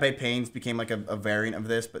 Pepe Pains became like a variant of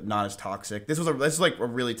this, but not as toxic. This is like a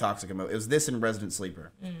really toxic emote. It was this and Resident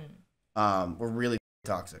Sleeper. Were really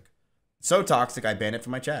toxic. So toxic, I banned it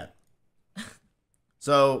from my chat.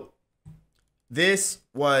 So this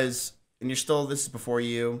was, and this is before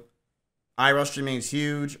you. IRL streaming is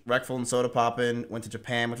huge. Recful and Soda Poppin' went to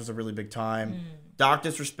Japan, which was a really big time. Doc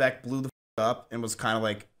Disrespect blew the up and was kind of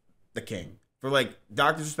like the king. For like,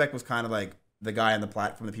 Doc Disrespect was kind of like the guy on the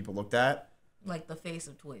platform that people looked at. Like the face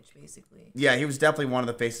of Twitch, basically. Yeah, he was definitely one of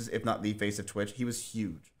the faces, if not the face of Twitch. He was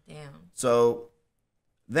huge. Damn. So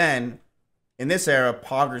then, in this era,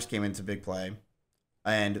 Poggers came into big play.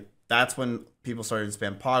 And that's when people started to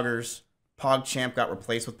spam Poggers. PogChamp got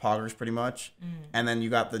replaced with Poggers pretty much. And then you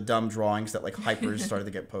got the dumb drawings that like hypers started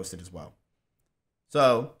to get posted as well.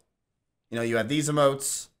 So, you know, you had these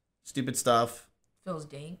emotes, stupid stuff. Feels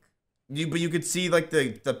dank. But you could see like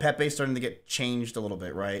the Pepe starting to get changed a little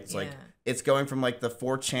bit, right? It's like it's going from like the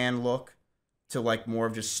 4chan look to like more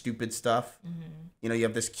of just stupid stuff. You know, you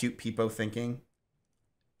have this cute peepo thinking,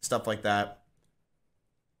 stuff like that.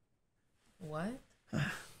 What?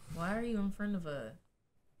 Why are you in front of an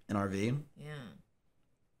RV? Yeah.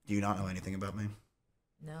 Do you not know anything about me?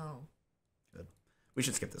 No. Good. We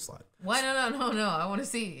should skip this slide. Why? No. I want to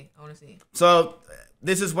see. So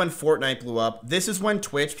this is when Fortnite blew up. This is when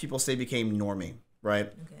Twitch, people say, became normie, right?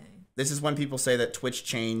 Okay. This is when people say that Twitch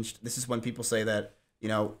changed. This is when people say that, you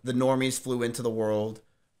know, the normies flew into the world.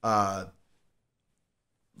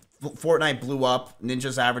 Fortnite blew up.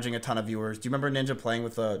 Ninja's averaging a ton of viewers. Do you remember Ninja playing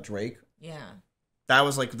with Drake? Yeah. That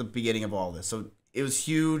was like the beginning of all this. So it was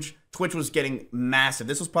huge. Twitch was getting massive.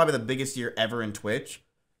 This was probably the biggest year ever in Twitch.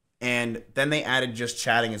 And then they added just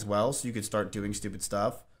chatting as well, so you could start doing stupid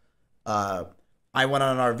stuff. I went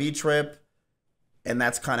on an RV trip, and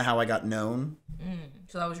that's kind of how I got known.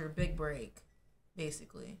 So that was your big break,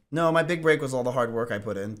 basically. No, my big break was all the hard work I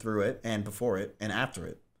put in through it, and before it, and after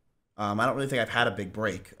it. I don't really think I've had a big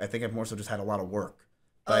break. I think I've more so just had a lot of work.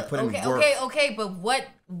 But I put in work. Okay, but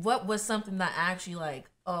what was something that actually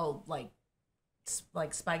like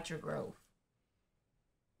spiked your growth?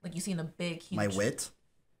 Like you seen a big, huge... My wit?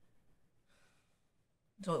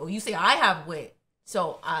 So you say I have wit,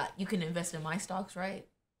 so you can invest in my stocks, right?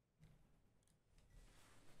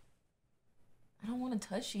 I don't want to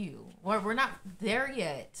touch you. We're not there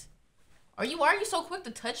yet. Why are you so quick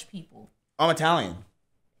to touch people? I'm Italian.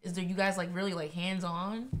 Is there you guys like really like hands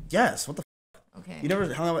on? Yes. What the? Okay. You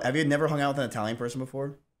never hung out? Have you never hung out with an Italian person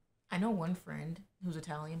before? I know one friend who's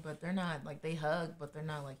Italian, but they're not like they hug, but they're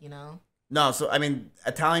not like No. So I mean,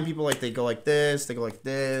 Italian people like they go like this. They go like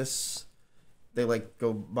this. They like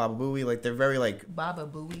go baba booey. Like they're very like baba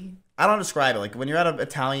booey. I don't describe it. Like when you're at an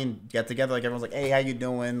Italian get together, like everyone's like, "Hey, how you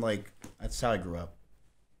doing?" Like that's how I grew up.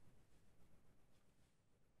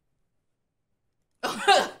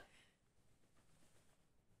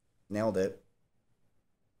 Nailed it.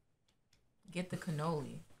 Get the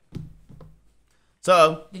cannoli.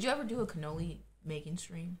 So. Did you ever do a cannoli making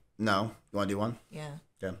stream? No. You want to do one? Yeah.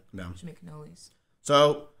 Yeah, I'm down. Should make cannolis.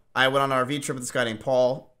 So I went on an RV trip with this guy named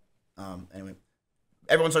Paul. Anyway,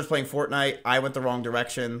 everyone starts playing Fortnite. I went the wrong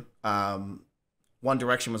direction. One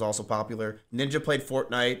Direction was also popular. Ninja played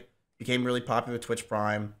Fortnite, became really popular with Twitch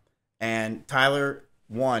Prime, and Tyler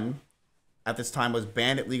won. At this time was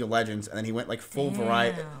banned at League of Legends, and then he went like full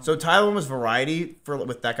variety. So Tyler was variety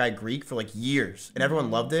with that guy Greek for like years, and everyone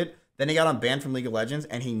loved it. Then he got on banned from League of Legends,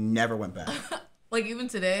 and he never went back. Like even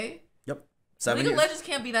today. Yep. League of Legends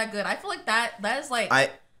can't be that good. I feel like that is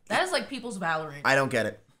like people's Valorant. I don't get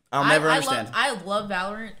it. I'll never understand. I love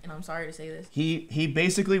Valorant, and I'm sorry to say this. He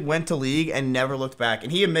basically went to League and never looked back,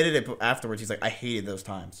 and he admitted it afterwards. He's like, I hated those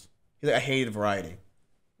times. He's like, I hated variety.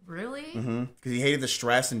 Really? Mm-hmm. Because he hated the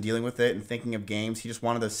stress and dealing with it and thinking of games. He just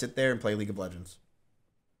wanted to sit there and play League of Legends.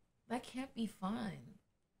 That can't be fun.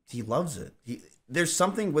 He loves it. There's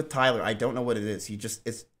something with Tyler. I don't know what it is. He just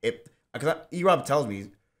because E-Rob tells me,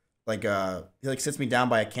 like he like sits me down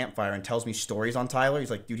by a campfire and tells me stories on Tyler.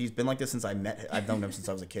 He's like, dude, he's been like this since I met him. I've known him since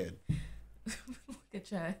I was a kid. Look at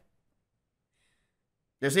Chad.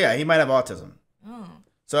 Yeah, he might have autism. Oh.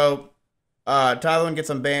 So, Tyler gets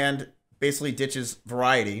unbanned, basically ditches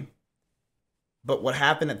Variety. But what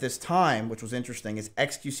happened at this time, which was interesting, is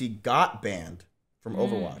XQC got banned from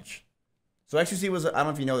Overwatch. So XQC was, I don't know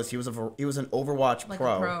if you know this, he was an Overwatch like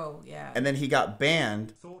pro. A pro, yeah. And then he got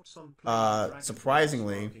banned,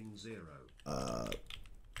 surprisingly,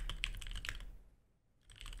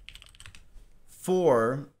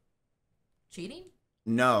 for cheating?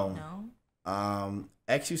 No.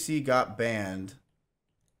 XQC got banned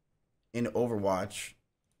in Overwatch.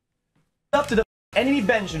 Up to the enemy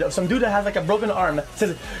bench of some dude that has like a broken arm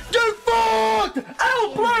says, "You fucked!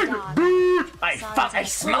 Outplayed, dude! I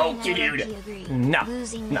smoked you, dude." No,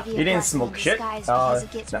 he didn't smoke shit. No,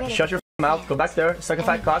 shut your mouth. Go back there, suck a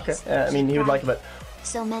fat cock. I mean, he would like it, but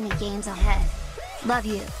so many games ahead. Love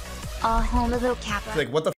you. All home of Kappa.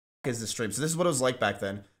 Like, what the is this stream? So this is what it was like back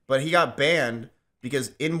then. But he got banned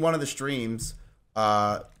because in one of the streams,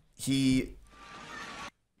 I don't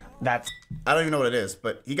even know what it is,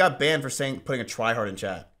 but he got banned for putting a tryhard in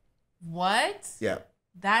chat. What? Yeah.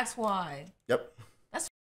 That's why. Yep. That's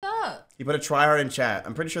up. He put a tryhard in chat.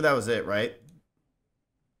 I'm pretty sure that was it, right?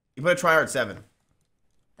 He put a tryhard 7.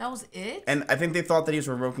 That was it? And I think they thought that he was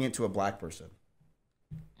revoking it to a black person.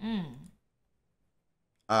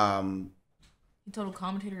 He told a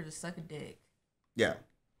commentator to suck a dick. Yeah.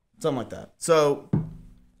 Something like that. So,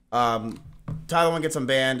 Tyler 1 gets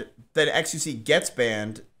unbanned. Then XQC gets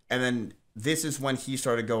banned. And then this is when he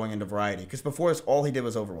started going into Variety. Because before this, all he did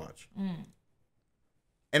was Overwatch.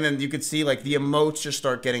 And then you could see, like, the emotes just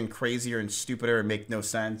start getting crazier and stupider and make no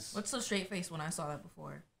sense. What's the straight face when I saw that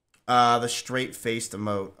before? The straight-faced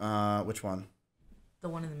emote. Which one? The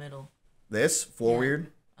one in the middle. This? Floor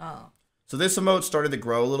Weird? Oh. So this emote started to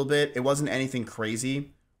grow a little bit. It wasn't anything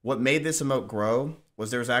crazy. What made this emote grow was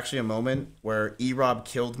there was actually a moment where E-Rob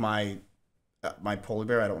killed my polar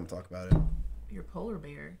bear. I don't want to talk about it. Your polar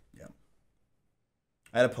bear? Yeah.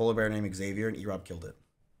 I had a polar bear named Xavier, and E-Rob killed it.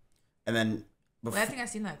 And then... Wait, I think I've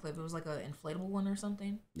seen that clip. It was like an inflatable one or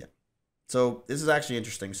something. Yeah. So this is actually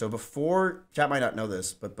interesting. So before... Chat might not know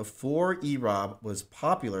this, but before E-Rob was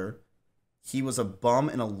popular, he was a bum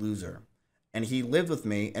and a loser. And he lived with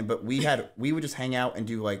me, but we would just hang out and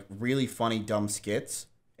do like really funny, dumb skits.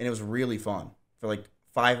 And it was really fun for like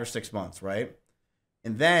 5 or 6 months, right?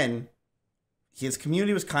 And then his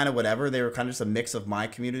community was kind of whatever. They were kind of just a mix of my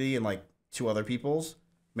community and like 2 other people's,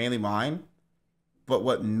 mainly mine. But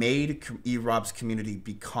what made E-Rob's community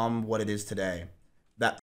become what it is today,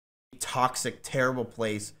 that toxic, terrible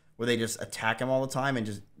place where they just attack him all the time and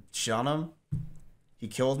just shit on him. He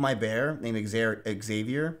killed my bear named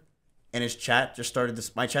Xavier. And his chat just started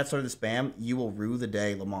this. My chat started to spam. You will rue the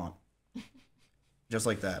day, Lamont. Just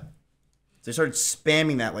like that. So they started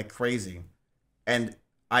spamming that like crazy, and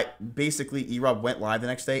E-Rob went live the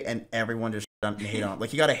next day, and everyone just hate on him. Like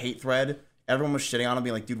he got a hate thread. Everyone was shitting on him,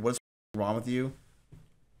 being like, "Dude, what is wrong with you?"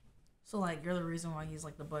 So like, you're the reason why he's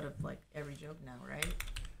like the butt of like every joke now, right?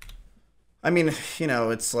 I mean, you know,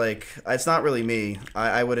 it's like it's not really me.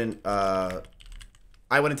 I wouldn't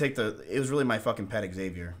take it was really my fucking pet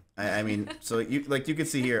Xavier. I mean, so you can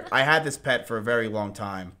see here, I had this pet for a very long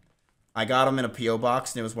time. I got him in a P.O.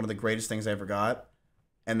 box, and it was one of the greatest things I ever got.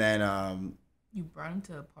 And then you brought him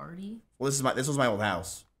to a party? Well, this was my old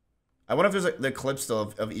house. I wonder if there's the clip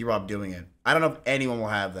still of E-Rob doing it. I don't know if anyone will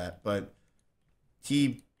have that, but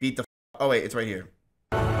he beat the oh wait, it's right here.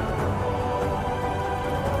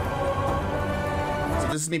 So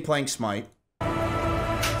this is me playing Smite.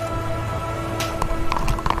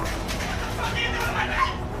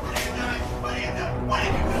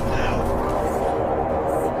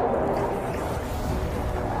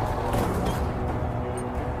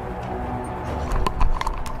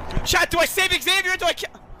 Chat, do I save Xavier or do I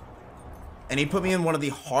kill? And he put me in one of the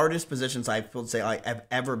hardest positions I would say I have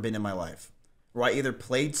ever been in my life. Where I either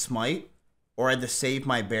played Smite or I had to save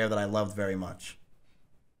my bear that I loved very much.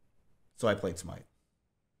 So I played Smite.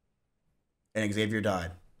 And Xavier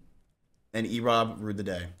died. And E-Rob ruled the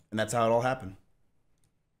day. And that's how it all happened.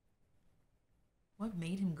 What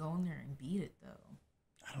made him go in there and beat it, though?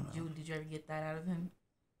 I don't know. Did you ever get that out of him?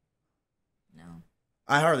 No.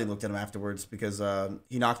 I hardly looked at him afterwards because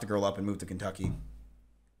he knocked a girl up and moved to Kentucky.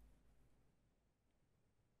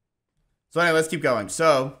 So anyway, let's keep going.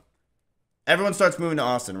 So everyone starts moving to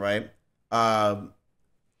Austin, right? Hassan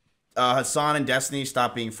and Destiny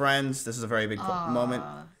stop being friends. This is a very big moment.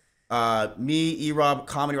 Me, E-Rob,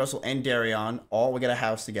 Comedy Russell, and Darion all get a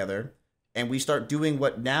house together. And we start doing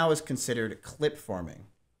what now is considered clip farming.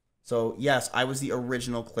 So yes, I was the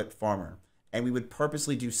original clip farmer. And we would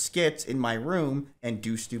purposely do skits in my room and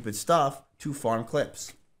do stupid stuff to farm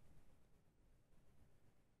clips.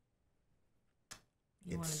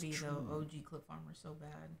 You want to be the OG clip farmer so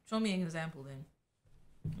bad. Show me an example then.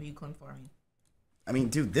 Are you clip farming? I mean,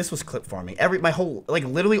 dude, this was clip farming. My whole, like,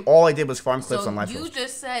 literally all I did was farm clips on live. You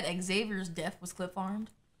just said Xavier's death was clip farmed?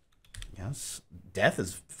 Yes. Death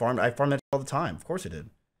is farmed. I farmed that all the time. Of course I did.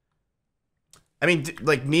 I mean,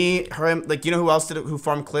 like me, her, like, you know who else did it, who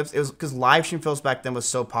farmed clips? It was because live stream films back then was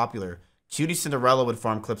so popular. Cutie Cinderella would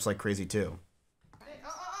farm clips like crazy too.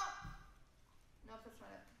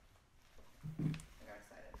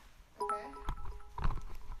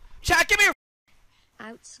 Chat, give me your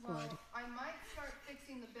Outscored. Well, I might start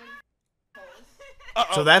fixing the big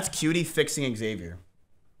holes. So that's Cutie fixing Xavier.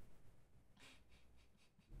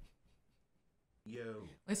 Yo.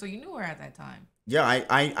 Wait, so you knew her at that time? Yeah,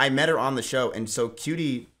 I met her on the show, and so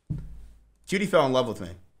Cutie fell in love with me.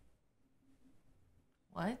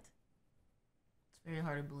 What? It's very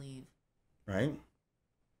hard to believe. Right?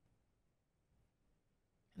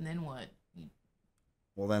 And then what?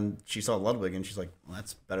 Well, then she saw Ludwig, and she's like, well,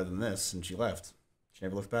 that's better than this, and she left. She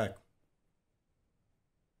never looked back.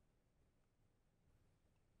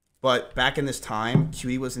 But back in this time,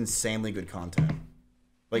 Cutie was insanely good content.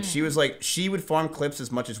 Like, she was like, she would farm clips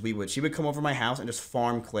as much as we would. She would come over to my house and just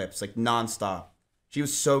farm clips, like, nonstop. She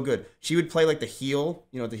was so good. She would play, like, the heel.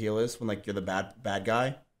 You know what the heel is? When, like, you're the bad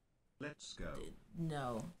guy? Let's go.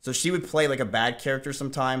 No. So she would play, like, a bad character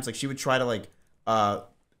sometimes. Like, she would try to, like,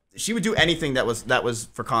 she would do anything that was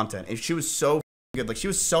for content. And she was so good. Like, she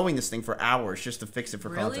was sewing this thing for hours just to fix it for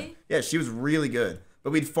content. Yeah, she was really good.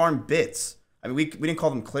 But we'd farm bits. I mean, we didn't call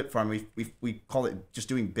them clip farm. We call it just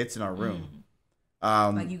doing bits in our room.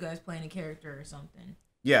 Like you guys playing a character or something.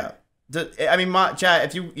 Yeah. I mean,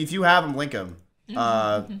 chat, if you have them, link them.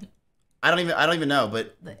 I don't even know,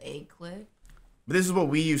 but the egg clip. But this is what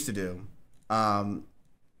we used to do. In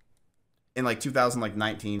like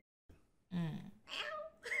 2019.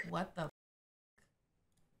 What the?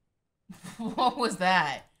 What was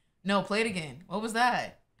that? No, play it again. What was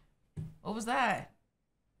that? What was that?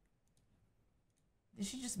 Did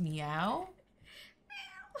she just meow?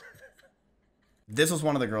 This was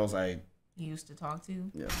one of the girls I used to talk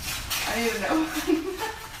to. Yeah. I don't even know.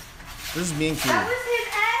 This is me and Cutie. That was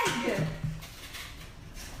his egg.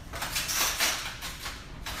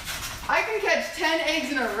 I can catch 10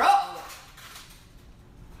 eggs in a row.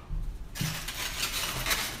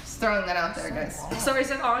 Just throwing that out there, guys. Sorry,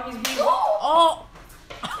 so long. He's being. Oh.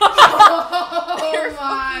 Oh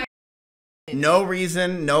my. No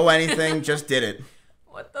reason, no anything, just did it.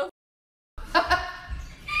 What the?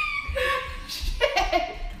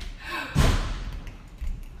 Shit.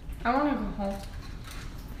 I want to go home.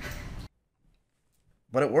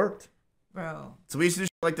 But it worked. Bro. So we used to do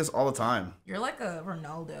shit like this all the time. You're like a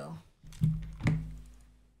Ronaldo.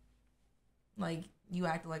 Like, you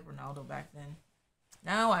acted like Ronaldo back then.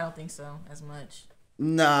 Now, I don't think so as much.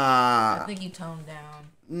 Nah. I think you toned down.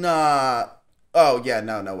 Nah. Oh, yeah,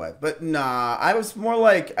 no way. But nah, I was more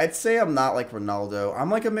like, I'd say I'm not like Ronaldo. I'm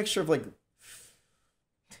like a mixture of like...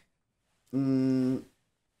 Not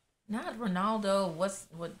Ronaldo. What's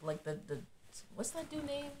that dude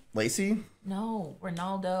name? Lacey? No,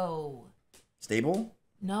 Ronaldo. Stable?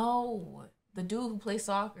 No, the dude who plays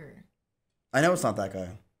soccer. I know it's not that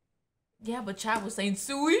guy. Yeah, but chat was saying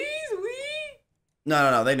sweet.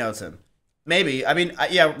 No, they know it's him. Maybe. I mean,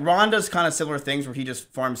 yeah, Ron does kind of similar things where he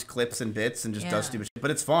just farms clips and bits and just does stupid shit,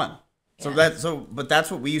 but it's fun. But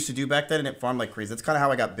that's what we used to do back then, and it farmed like crazy. That's kind of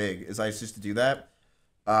how I got big, is I used to do that.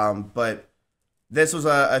 But this was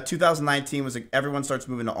a 2019 was everyone starts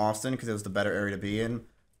moving to Austin because it was the better area to be in.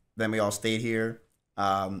 Then we all stayed here.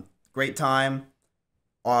 Great time.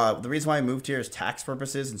 The reason why I moved here is tax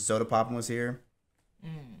purposes, and Soda Poppin' was here.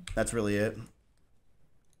 That's really it.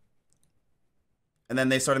 And then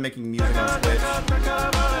they started making music on Twitch.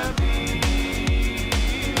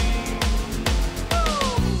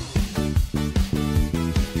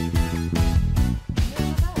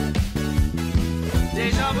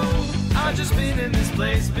 Deja vu, I've just been in this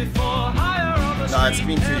place before. Higher on the No, it's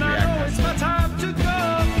being street, Cutie and I know reacting. it's my time to go.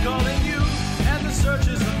 Calling you, and the search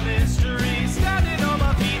is a mystery. Standing on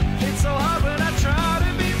my feet, it's so hard when I try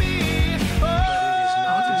to be me.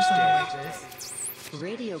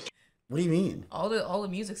 Radio. What do you mean? All the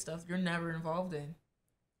music stuff you're never involved in.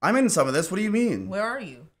 I'm in some of this. What do you mean? Where are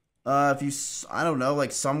you? I don't know,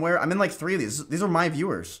 like somewhere. I'm in like 3 of these. These are my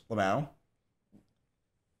viewers, Lamau.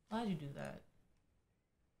 Why'd you do that?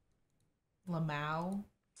 Lamau?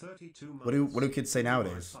 32 What do kids say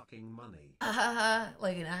nowadays?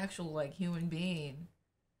 Like an actual like human being.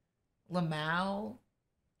 Lamau?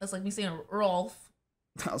 That's like me saying Rolf.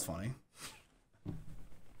 That was funny.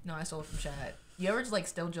 No, I stole it from chat. You ever just like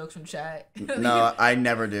steal jokes from chat? No, I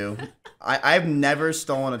never do. I've never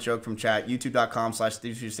stolen a joke from chat.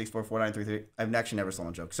 YouTube.com/326444933. I've actually never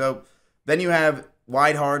stolen a joke. So then you have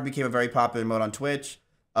Wide Hard became a very popular emote on Twitch.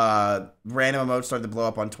 Random emotes started to blow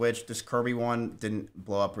up on Twitch. This Kirby one didn't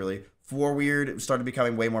blow up really. For Weird started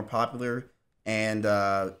becoming way more popular, and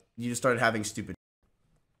you just started having stupid.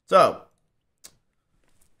 So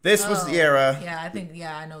this was the era.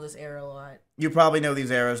 Yeah, I know this era a lot. You probably know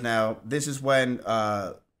these eras now. This is when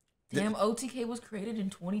damn, OTK was created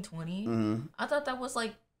in 2020. Mm-hmm. I thought that was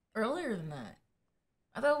like earlier than that.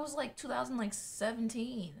 I thought it was like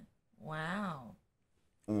 2017. Wow.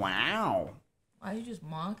 Wow. Why'd you just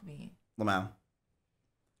mock me? Lamau.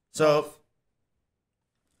 So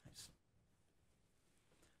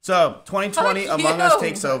 2020 Fuck Among you. Us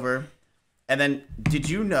takes over. And then did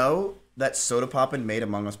you know that Soda Poppin' made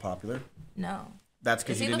Among Us popular? No. That's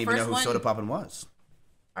because Is you he didn't the even know first who one? Soda Poppin' was.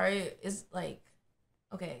 Is like,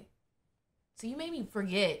 okay. So you made me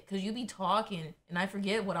forget because you be talking and I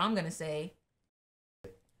forget what I'm gonna say.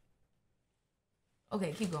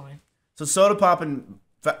 Okay, keep going. So Soda Poppin'.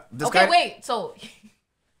 Wait. So.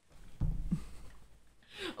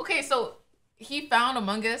 Okay, so he found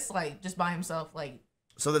Among Us like just by himself, like.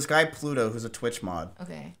 So this guy Pluto, who's a Twitch mod,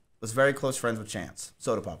 Okay. was very close friends with Chance,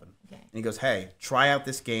 Soda Poppin'. Okay. And he goes, "Hey, try out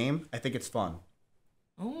this game. I think it's fun."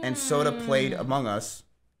 And Soda played Among Us,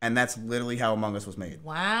 and that's literally how Among Us was made.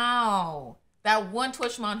 Wow. That one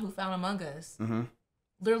Twitch mod who found Among Us Mm-hmm.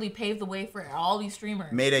 literally paved the way for all these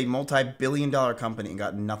streamers. Made a multi-billion-dollar company and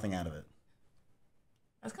got nothing out of it.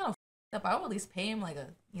 That's kind of up. I would at least pay him like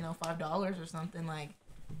 $5 or something. Like,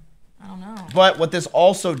 I don't know. But what this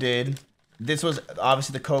also did, this was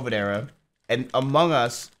obviously the COVID era, and Among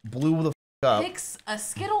Us blew the up. Picks a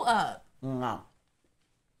Skittle up. Wow.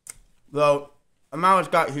 So Among Us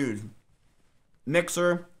got huge.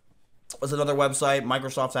 Mixer was another website.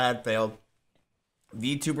 Microsoft's ad failed.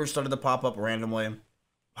 VTubers started to pop up randomly.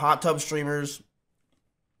 Hot tub streamers.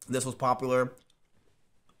 This was popular.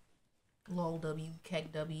 LOL W,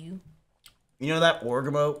 keg W. You know that org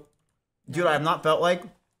emote? Dude, I have not felt like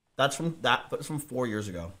that's from 4 years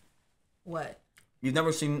ago. What? You've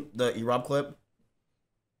never seen the E-Rob clip?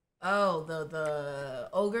 Oh, the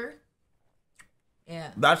ogre?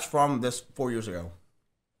 Yeah. That's from this 4 years ago.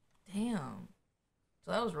 Damn.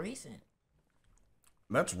 So that was recent.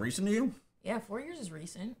 That's recent to you? Yeah, 4 years is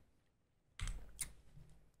recent.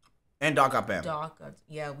 And Doc got banned.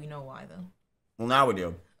 Yeah, we know why though. Well, now we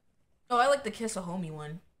do. Oh, I like the kiss a homie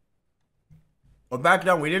one. Well, back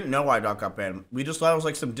then, we didn't know why Doc got banned. We just thought it was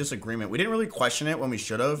like some disagreement. We didn't really question it when we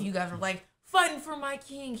should have. You guys were like, fighting for my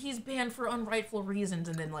king. He's banned for unrightful reasons.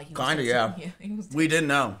 And then, like, he was Kinda, texting- yeah. he was We didn't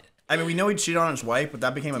know. I mean, we know he cheated on his wife, but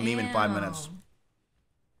that became a meme in 5 minutes.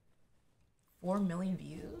 4 million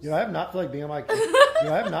views? Yo, I have not feel like being on my.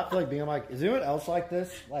 Yo, I have not feel like being on my. Is anyone else like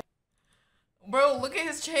this? Like, Bro, look at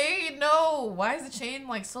his chain. No. Why is the chain,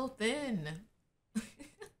 like, so thin?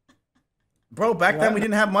 Bro, back then, we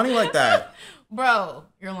didn't have money like that. Bro,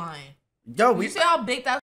 you're lying. Yo, You see how big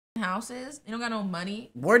that house is? They don't got no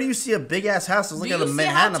money. Where do you see a big-ass house? It's like Do a you see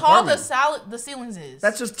Manhattan how tall apartment. the ceilings is?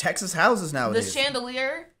 That's just Texas houses The nowadays.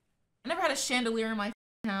 chandelier. I never had a chandelier in my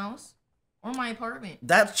house or my apartment.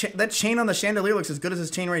 That chain on the chandelier looks as good as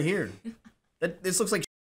this chain right here. This looks like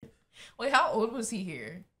Wait, how old was he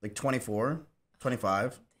here? like 24,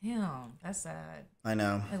 25. Damn, that's sad. I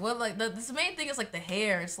know. Like what? Like the main thing is like the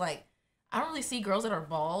hair. It's like I don't really see girls that are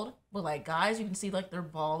bald, but like guys, you can see like they're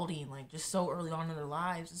balding like just so early on in their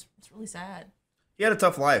lives. It's really sad. He had a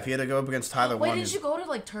tough life. He had to go up against Tyler. Wait, One. didn't you go to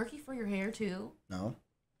like Turkey for your hair too? No.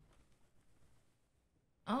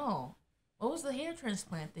 Oh, what was the hair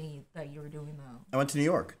transplant thing that you were doing though? I went to New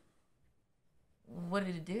York. What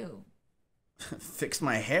did it do? Fixed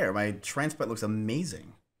my hair. My transplant looks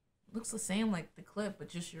amazing. Looks the same like the clip, but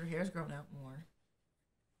just your hair's grown out more.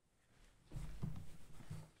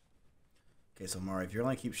 Okay, so Mari, if you're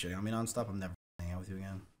gonna keep shitting on me nonstop, I'm never hanging out with you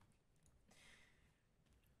again.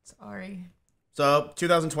 Sorry. So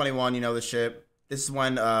 2021, you know the shit. This is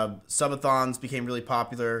when subathons became really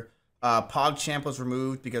popular. PogChamp was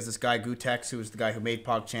removed because this guy Gutex, who was the guy who made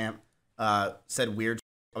PogChamp, said weird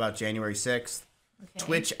about January 6th. Okay.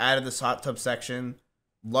 Twitch added this hot tub section.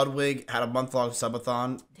 Ludwig had a month-long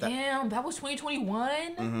subathon. Damn, that was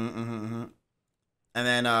 2021? And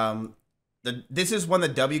then this is when the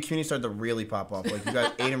W community started to really pop off. Like you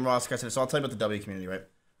got Aiden Ross, guys. So I'll tell you about the W community, right?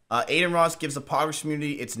 Aiden Ross gives the Poggers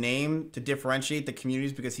community its name to differentiate the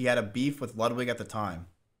communities because he had a beef with Ludwig at the time.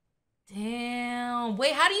 Damn.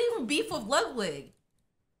 Wait, how do you even beef with Ludwig?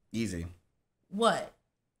 Easy. What?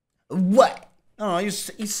 What? I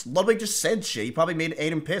don't know. Ludwig just said shit. He probably made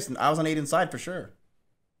Aiden pissed, and I was on Aiden's side for sure.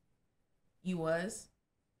 You was?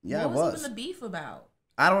 Yeah, what I was. Even the beef about?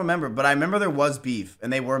 I don't remember, but I remember there was beef,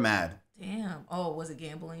 and they were mad. Damn. Oh, was it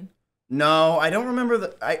gambling? No, I don't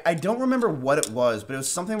remember I don't remember what it was, but it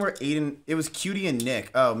was something where Aiden. It was Cutie and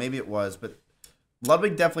Nick. Oh, maybe it was, but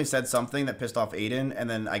Ludwig definitely said something that pissed off Aiden, and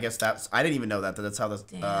then I guess I didn't even know that. That's how this.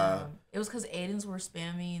 Damn. It was because Aiden's were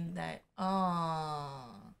spamming that.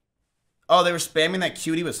 Oh, they were spamming that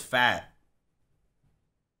Cutie was fat.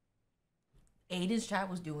 Aiden's chat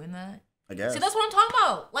was doing that. I guess. See, that's what I'm talking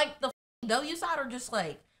about. Like the W side are just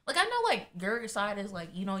like I know like your side is like,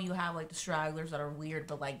 you know, you have like the stragglers that are weird,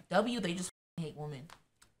 but like W, they just hate women.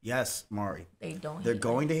 Yes, Mari. They don't. They're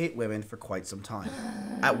going to hate women for quite some time.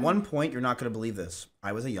 At one point, you're not going to believe this.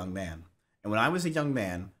 I was a young man, and when I was a young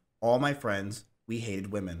man, all my friends, we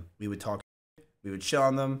hated women. We would talk, we would shit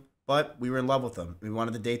on them, but we were in love with them. We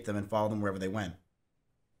wanted to date them and follow them wherever they went.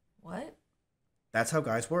 What? That's how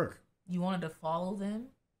guys work. You wanted to follow them?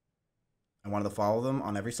 I wanted to follow them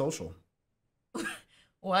on every social.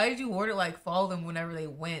 Why did you word it like follow them whenever they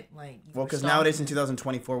went? Like, well, because nowadays in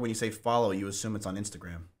 2024, when you say follow, you assume it's on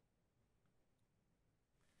Instagram.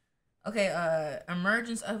 Okay,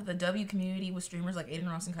 emergence of the W community with streamers like Aiden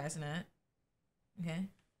Ross and Kai Cenat. Okay.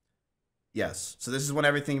 Yes. So this is when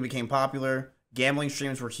everything became popular. Gambling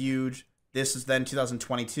streams were huge. This is then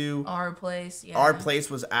 2022. Our Place, yeah. Our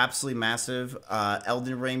Place was absolutely massive.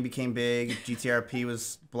 Elden Ring became big. GTRP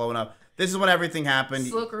was blowing up. This is when everything happened.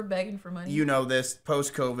 Slooker begging for money. You know this.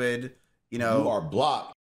 Post-COVID, you know. You are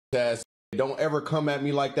blocked, ass. Don't ever come at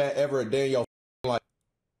me like that ever a day in your life.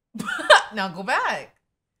 Now go back.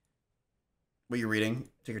 What are you reading?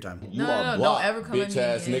 Take your time. You are blocked, don't ever come bitch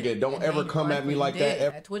ass nigga. Don't ever come at me like that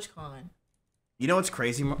ever. At TwitchCon. You know what's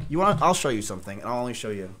crazy? You want? I'll show you something, and I'll only show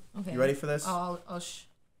you. Okay. You ready for this? I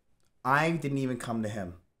didn't even come to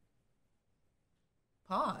him.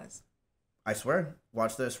 Pause. I swear.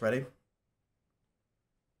 Watch this. Ready?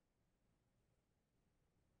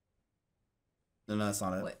 No, that's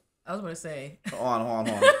not it. What? I was about to say. Hold on.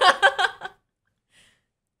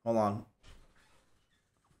 Hold on.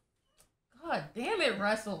 God damn it,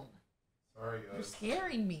 Russell. Sorry, guys. You're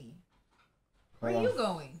scaring me. Where Hold are on. you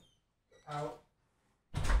going? Out.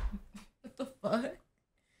 What the fuck?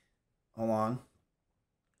 Hold on.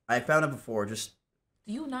 I found it before. Just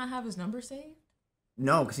Do you not have his number saved?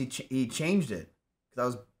 no, because he changed it.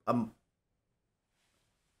 Because I was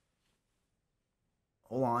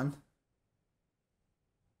Hold on.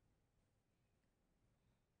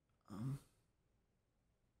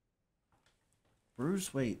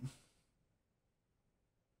 Bruce, wait.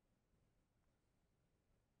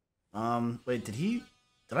 Wait, did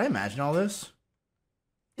I imagine all this?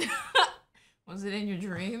 Was it in your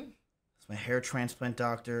dream? It's my hair transplant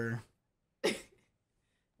doctor.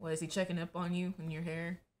 What, is he checking up on you and your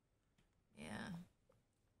hair? Yeah.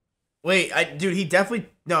 Wait, dude, he definitely,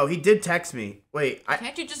 no, he did text me. Wait,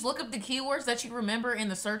 Can't you just look up the keywords that you remember in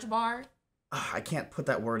the search bar? I can't put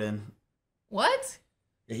that word in. What?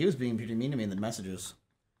 Yeah, he was being pretty mean to me in the messages.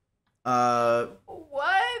 What?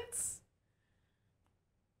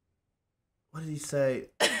 What did he say?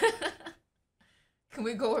 Can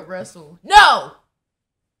we go with Russell? No!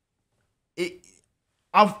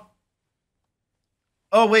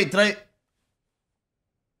 Oh, wait, did I?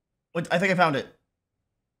 Wait, I think I found it.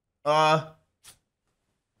 No.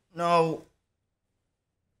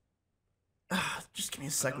 Just give me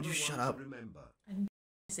a sec. Would you shut up? I didn't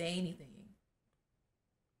say anything.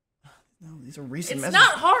 No, these are recent It's messages.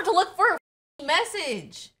 not hard to look for a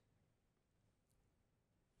message.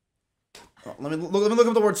 Oh, let me look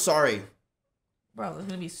up the word sorry. Bro, there's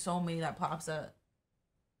gonna be so many that pops up.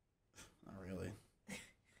 Not really.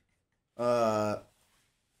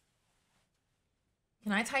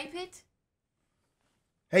 Can I type it?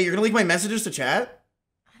 Hey, you're gonna leave my messages to chat?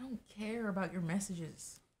 I don't care about your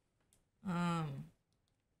messages.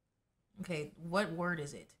 Okay, what word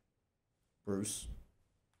is it? Bruce.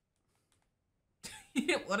 You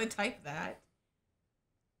didn't want to type that?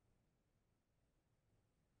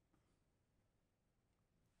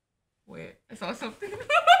 Wait, I saw something.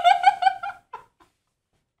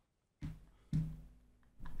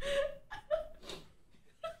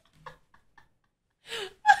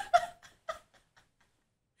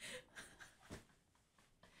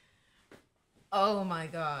 Oh my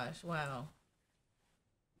gosh, wow.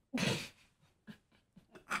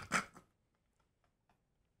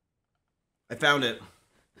 I found it.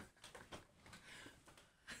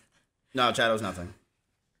 No, chat, it was nothing.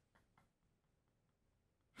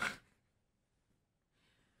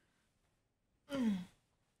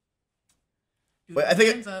 Wait, I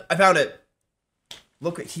think I found it.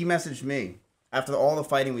 Look, he messaged me after all the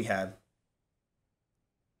fighting we had.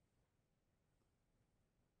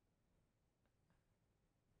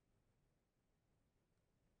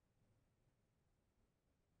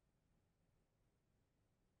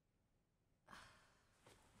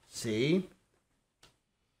 See?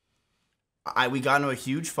 We got into a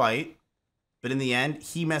huge fight, but in the end,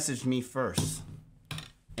 he messaged me first.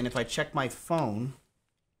 And if I check my phone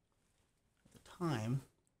at the time,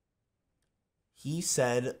 he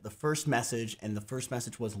said the first message, and the first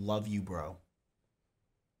message was, "Love you, bro."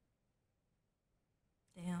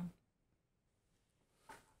 Damn.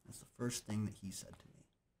 That's the first thing that he said to me.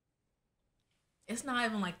 It's not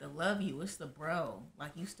even like the love you, it's the bro.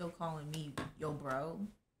 Like, you still calling me yo bro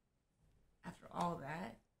after all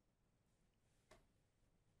that?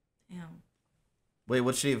 Damn. Wait,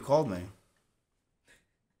 what should he have called me?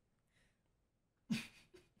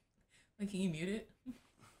 Like, can you mute it?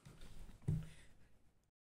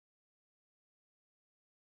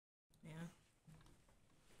 Yeah.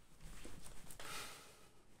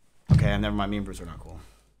 Okay, never mind. Me and Bruce are not cool.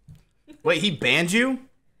 Wait, he banned you?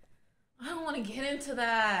 I don't want to get into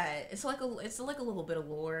that. It's like a little bit of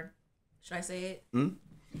lore. Should I say it? Hmm?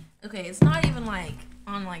 Okay, it's not even like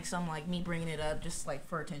on like some like me bringing it up just like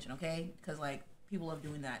for attention, okay? Because like people love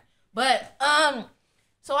doing that. But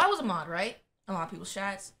so I was a mod, right? A lot of people's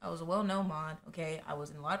chats. I was a well-known mod, okay? I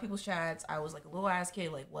was in a lot of people's chats. I was like a little ass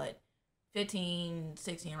kid, like what, 15,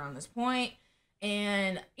 16 around this point.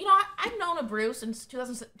 And you know, I've known of Bruce since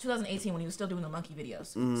 2018 when he was still doing the monkey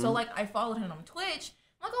videos. So like I followed him on Twitch.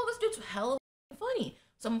 I'm like, oh, this dude's hella funny.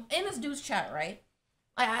 So I'm in this dude's chat, right?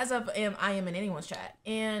 Like as of I am in anyone's chat,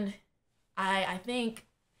 and I think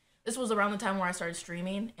this was around the time where I started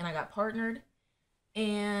streaming and I got partnered,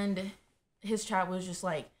 and his chat was just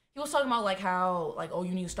like, he was talking about like how like, oh,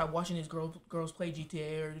 you need to stop watching these girls play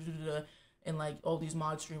GTA or and like all these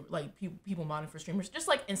mod stream like people modding for streamers, just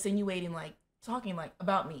like insinuating like talking like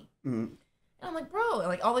about me. And I'm like, bro, and,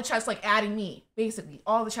 like all the chats like adding me, basically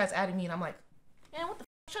all the chats adding me, and I'm like, man, what the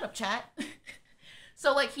shut up, chat.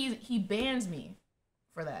 So like he bans me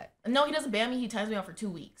for that. No, he doesn't ban me. He times me out for 2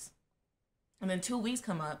 weeks, and then 2 weeks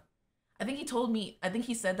come up. I think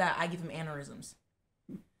he said that I give him aneurysms.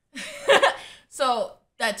 So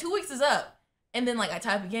that 2 weeks is up, and then like I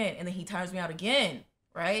type again, and then he times me out again,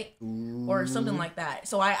 right? Or something like that.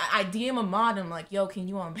 So I DM a mod, and I'm like, yo, can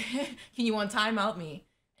you time out me?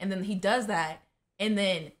 And then he does that, and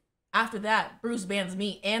then after that, Bruce bans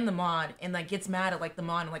me and the mod, and like gets mad at like the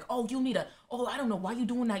mod, and like, oh, you need a, oh, I don't know why you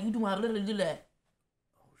doing that. You doing that.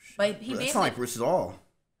 Oh shit. But he That's not like Bruce at all.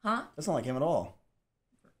 Huh? That's not like him at all.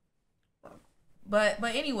 But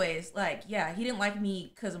anyways, like, yeah, he didn't like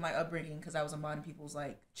me because of my upbringing, because I was a mod in people's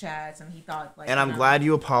like chats, and he thought like. And I'm glad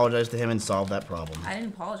you apologized to him and solved that problem. I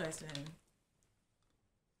didn't apologize to him.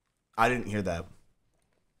 I didn't hear that.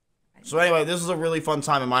 So anyway, this is a really fun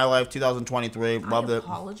time in my life, 2023. Loved it.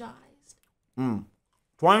 Apologized?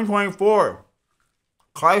 2024.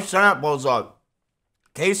 Kai Senate blows up.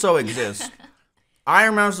 Queso exists.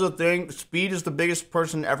 Iron Man's the thing. Speed is the biggest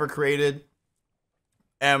person ever created.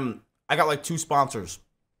 And I got like 2 sponsors.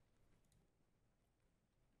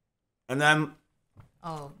 And then...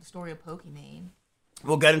 Oh, the story of Pokimane.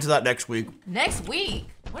 We'll get into that next week. Next week?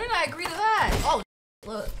 When did I agree to that? Oh,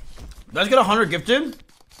 look. Let's get 100 gifted.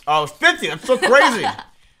 Oh, it's 50. That's so crazy.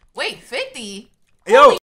 Wait, 50?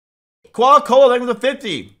 Yo, Koala Cola, thank you for the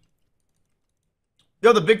 50.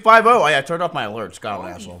 Yo, the big 5-0. Oh, yeah, I turned off my alerts. God, I'm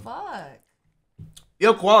an asshole. Fuck.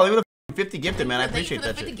 Yo, Koala, thank you for the 50 gifted, man. I appreciate that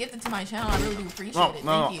shit. Thank you for the 50 gifted to my channel. I really do appreciate it.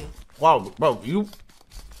 Thank you. Wow, bro, you...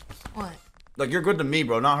 What? Like, you're good to me,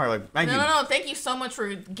 bro, not her. Like, thank you. No. Thank you so much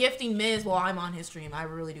for gifting Miz while I'm on his stream. I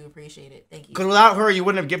really do appreciate it. Thank you. Because without her, you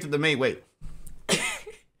wouldn't have gifted to me. Wait.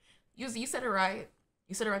 You said it right.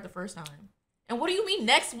 You said it right the first time. And what do you mean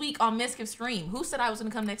next week on Mizkif stream? Who said I was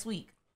going to come next week?